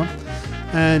to everyone.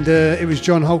 And it was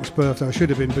John Holt's birthday. I should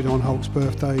have been John Holt's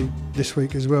birthday this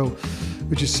week as well,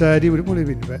 which is sad. He would have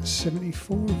been about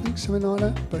 74, I think, something like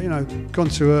that. But, gone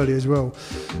too early as well.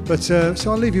 But so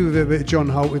I'll leave you with a bit of John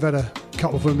Holt. We've had a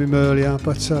couple from him earlier,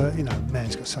 but you know,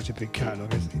 man's got such a big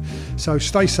catalogue, hasn't he? So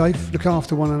stay safe, look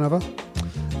after one another,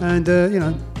 and you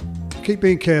know, keep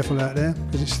being careful out there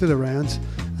because it's still around.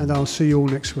 And I'll see you all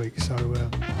next week. So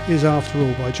here's After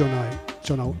All by John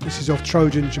Holt. This is off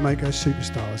Trojan Jamaica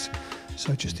Superstars.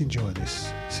 So just enjoy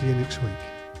this. See you next week.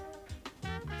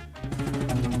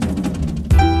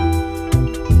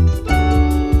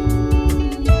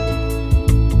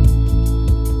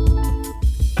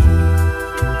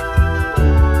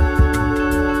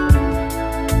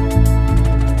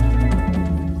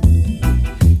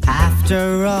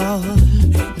 After all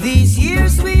these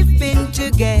years we've been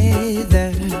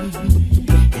together,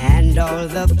 and all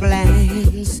the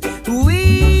plans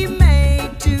we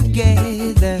made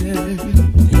together,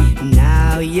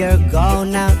 now you're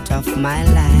gone out of my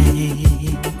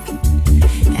life,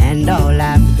 and all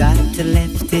I've got to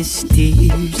left is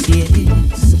tears.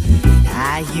 Yes,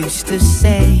 I used to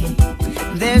say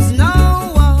there's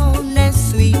no one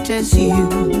as sweet as you,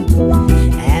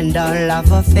 and our love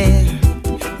affair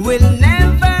will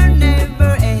never,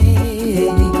 never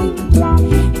end.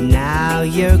 Now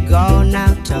you're gone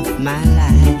out of my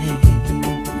life,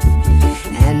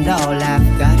 and all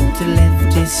I've got to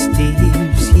left is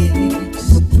tears.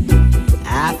 Yes,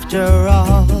 after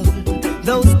all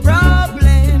those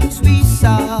problems we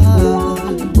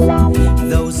solved,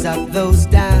 those up, those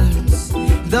downs,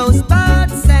 those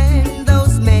buts and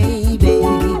those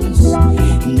maybes,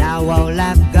 now all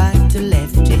I've got to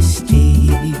left is tears.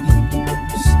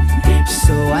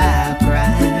 So I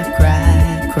cry,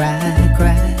 cry, cry,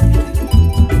 cry.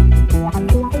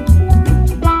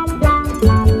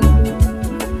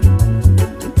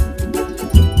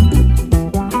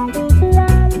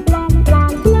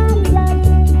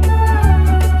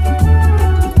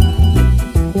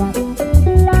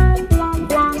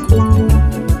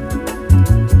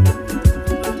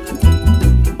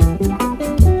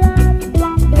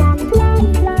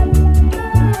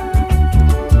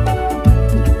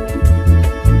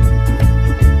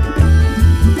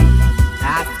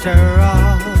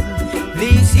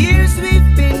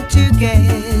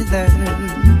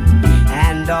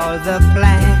 The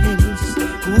plans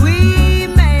we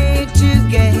made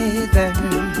together,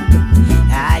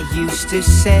 I used to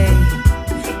say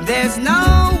there's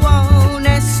no one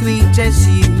as sweet as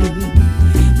you.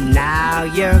 Now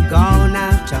you're gone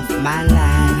out of my life,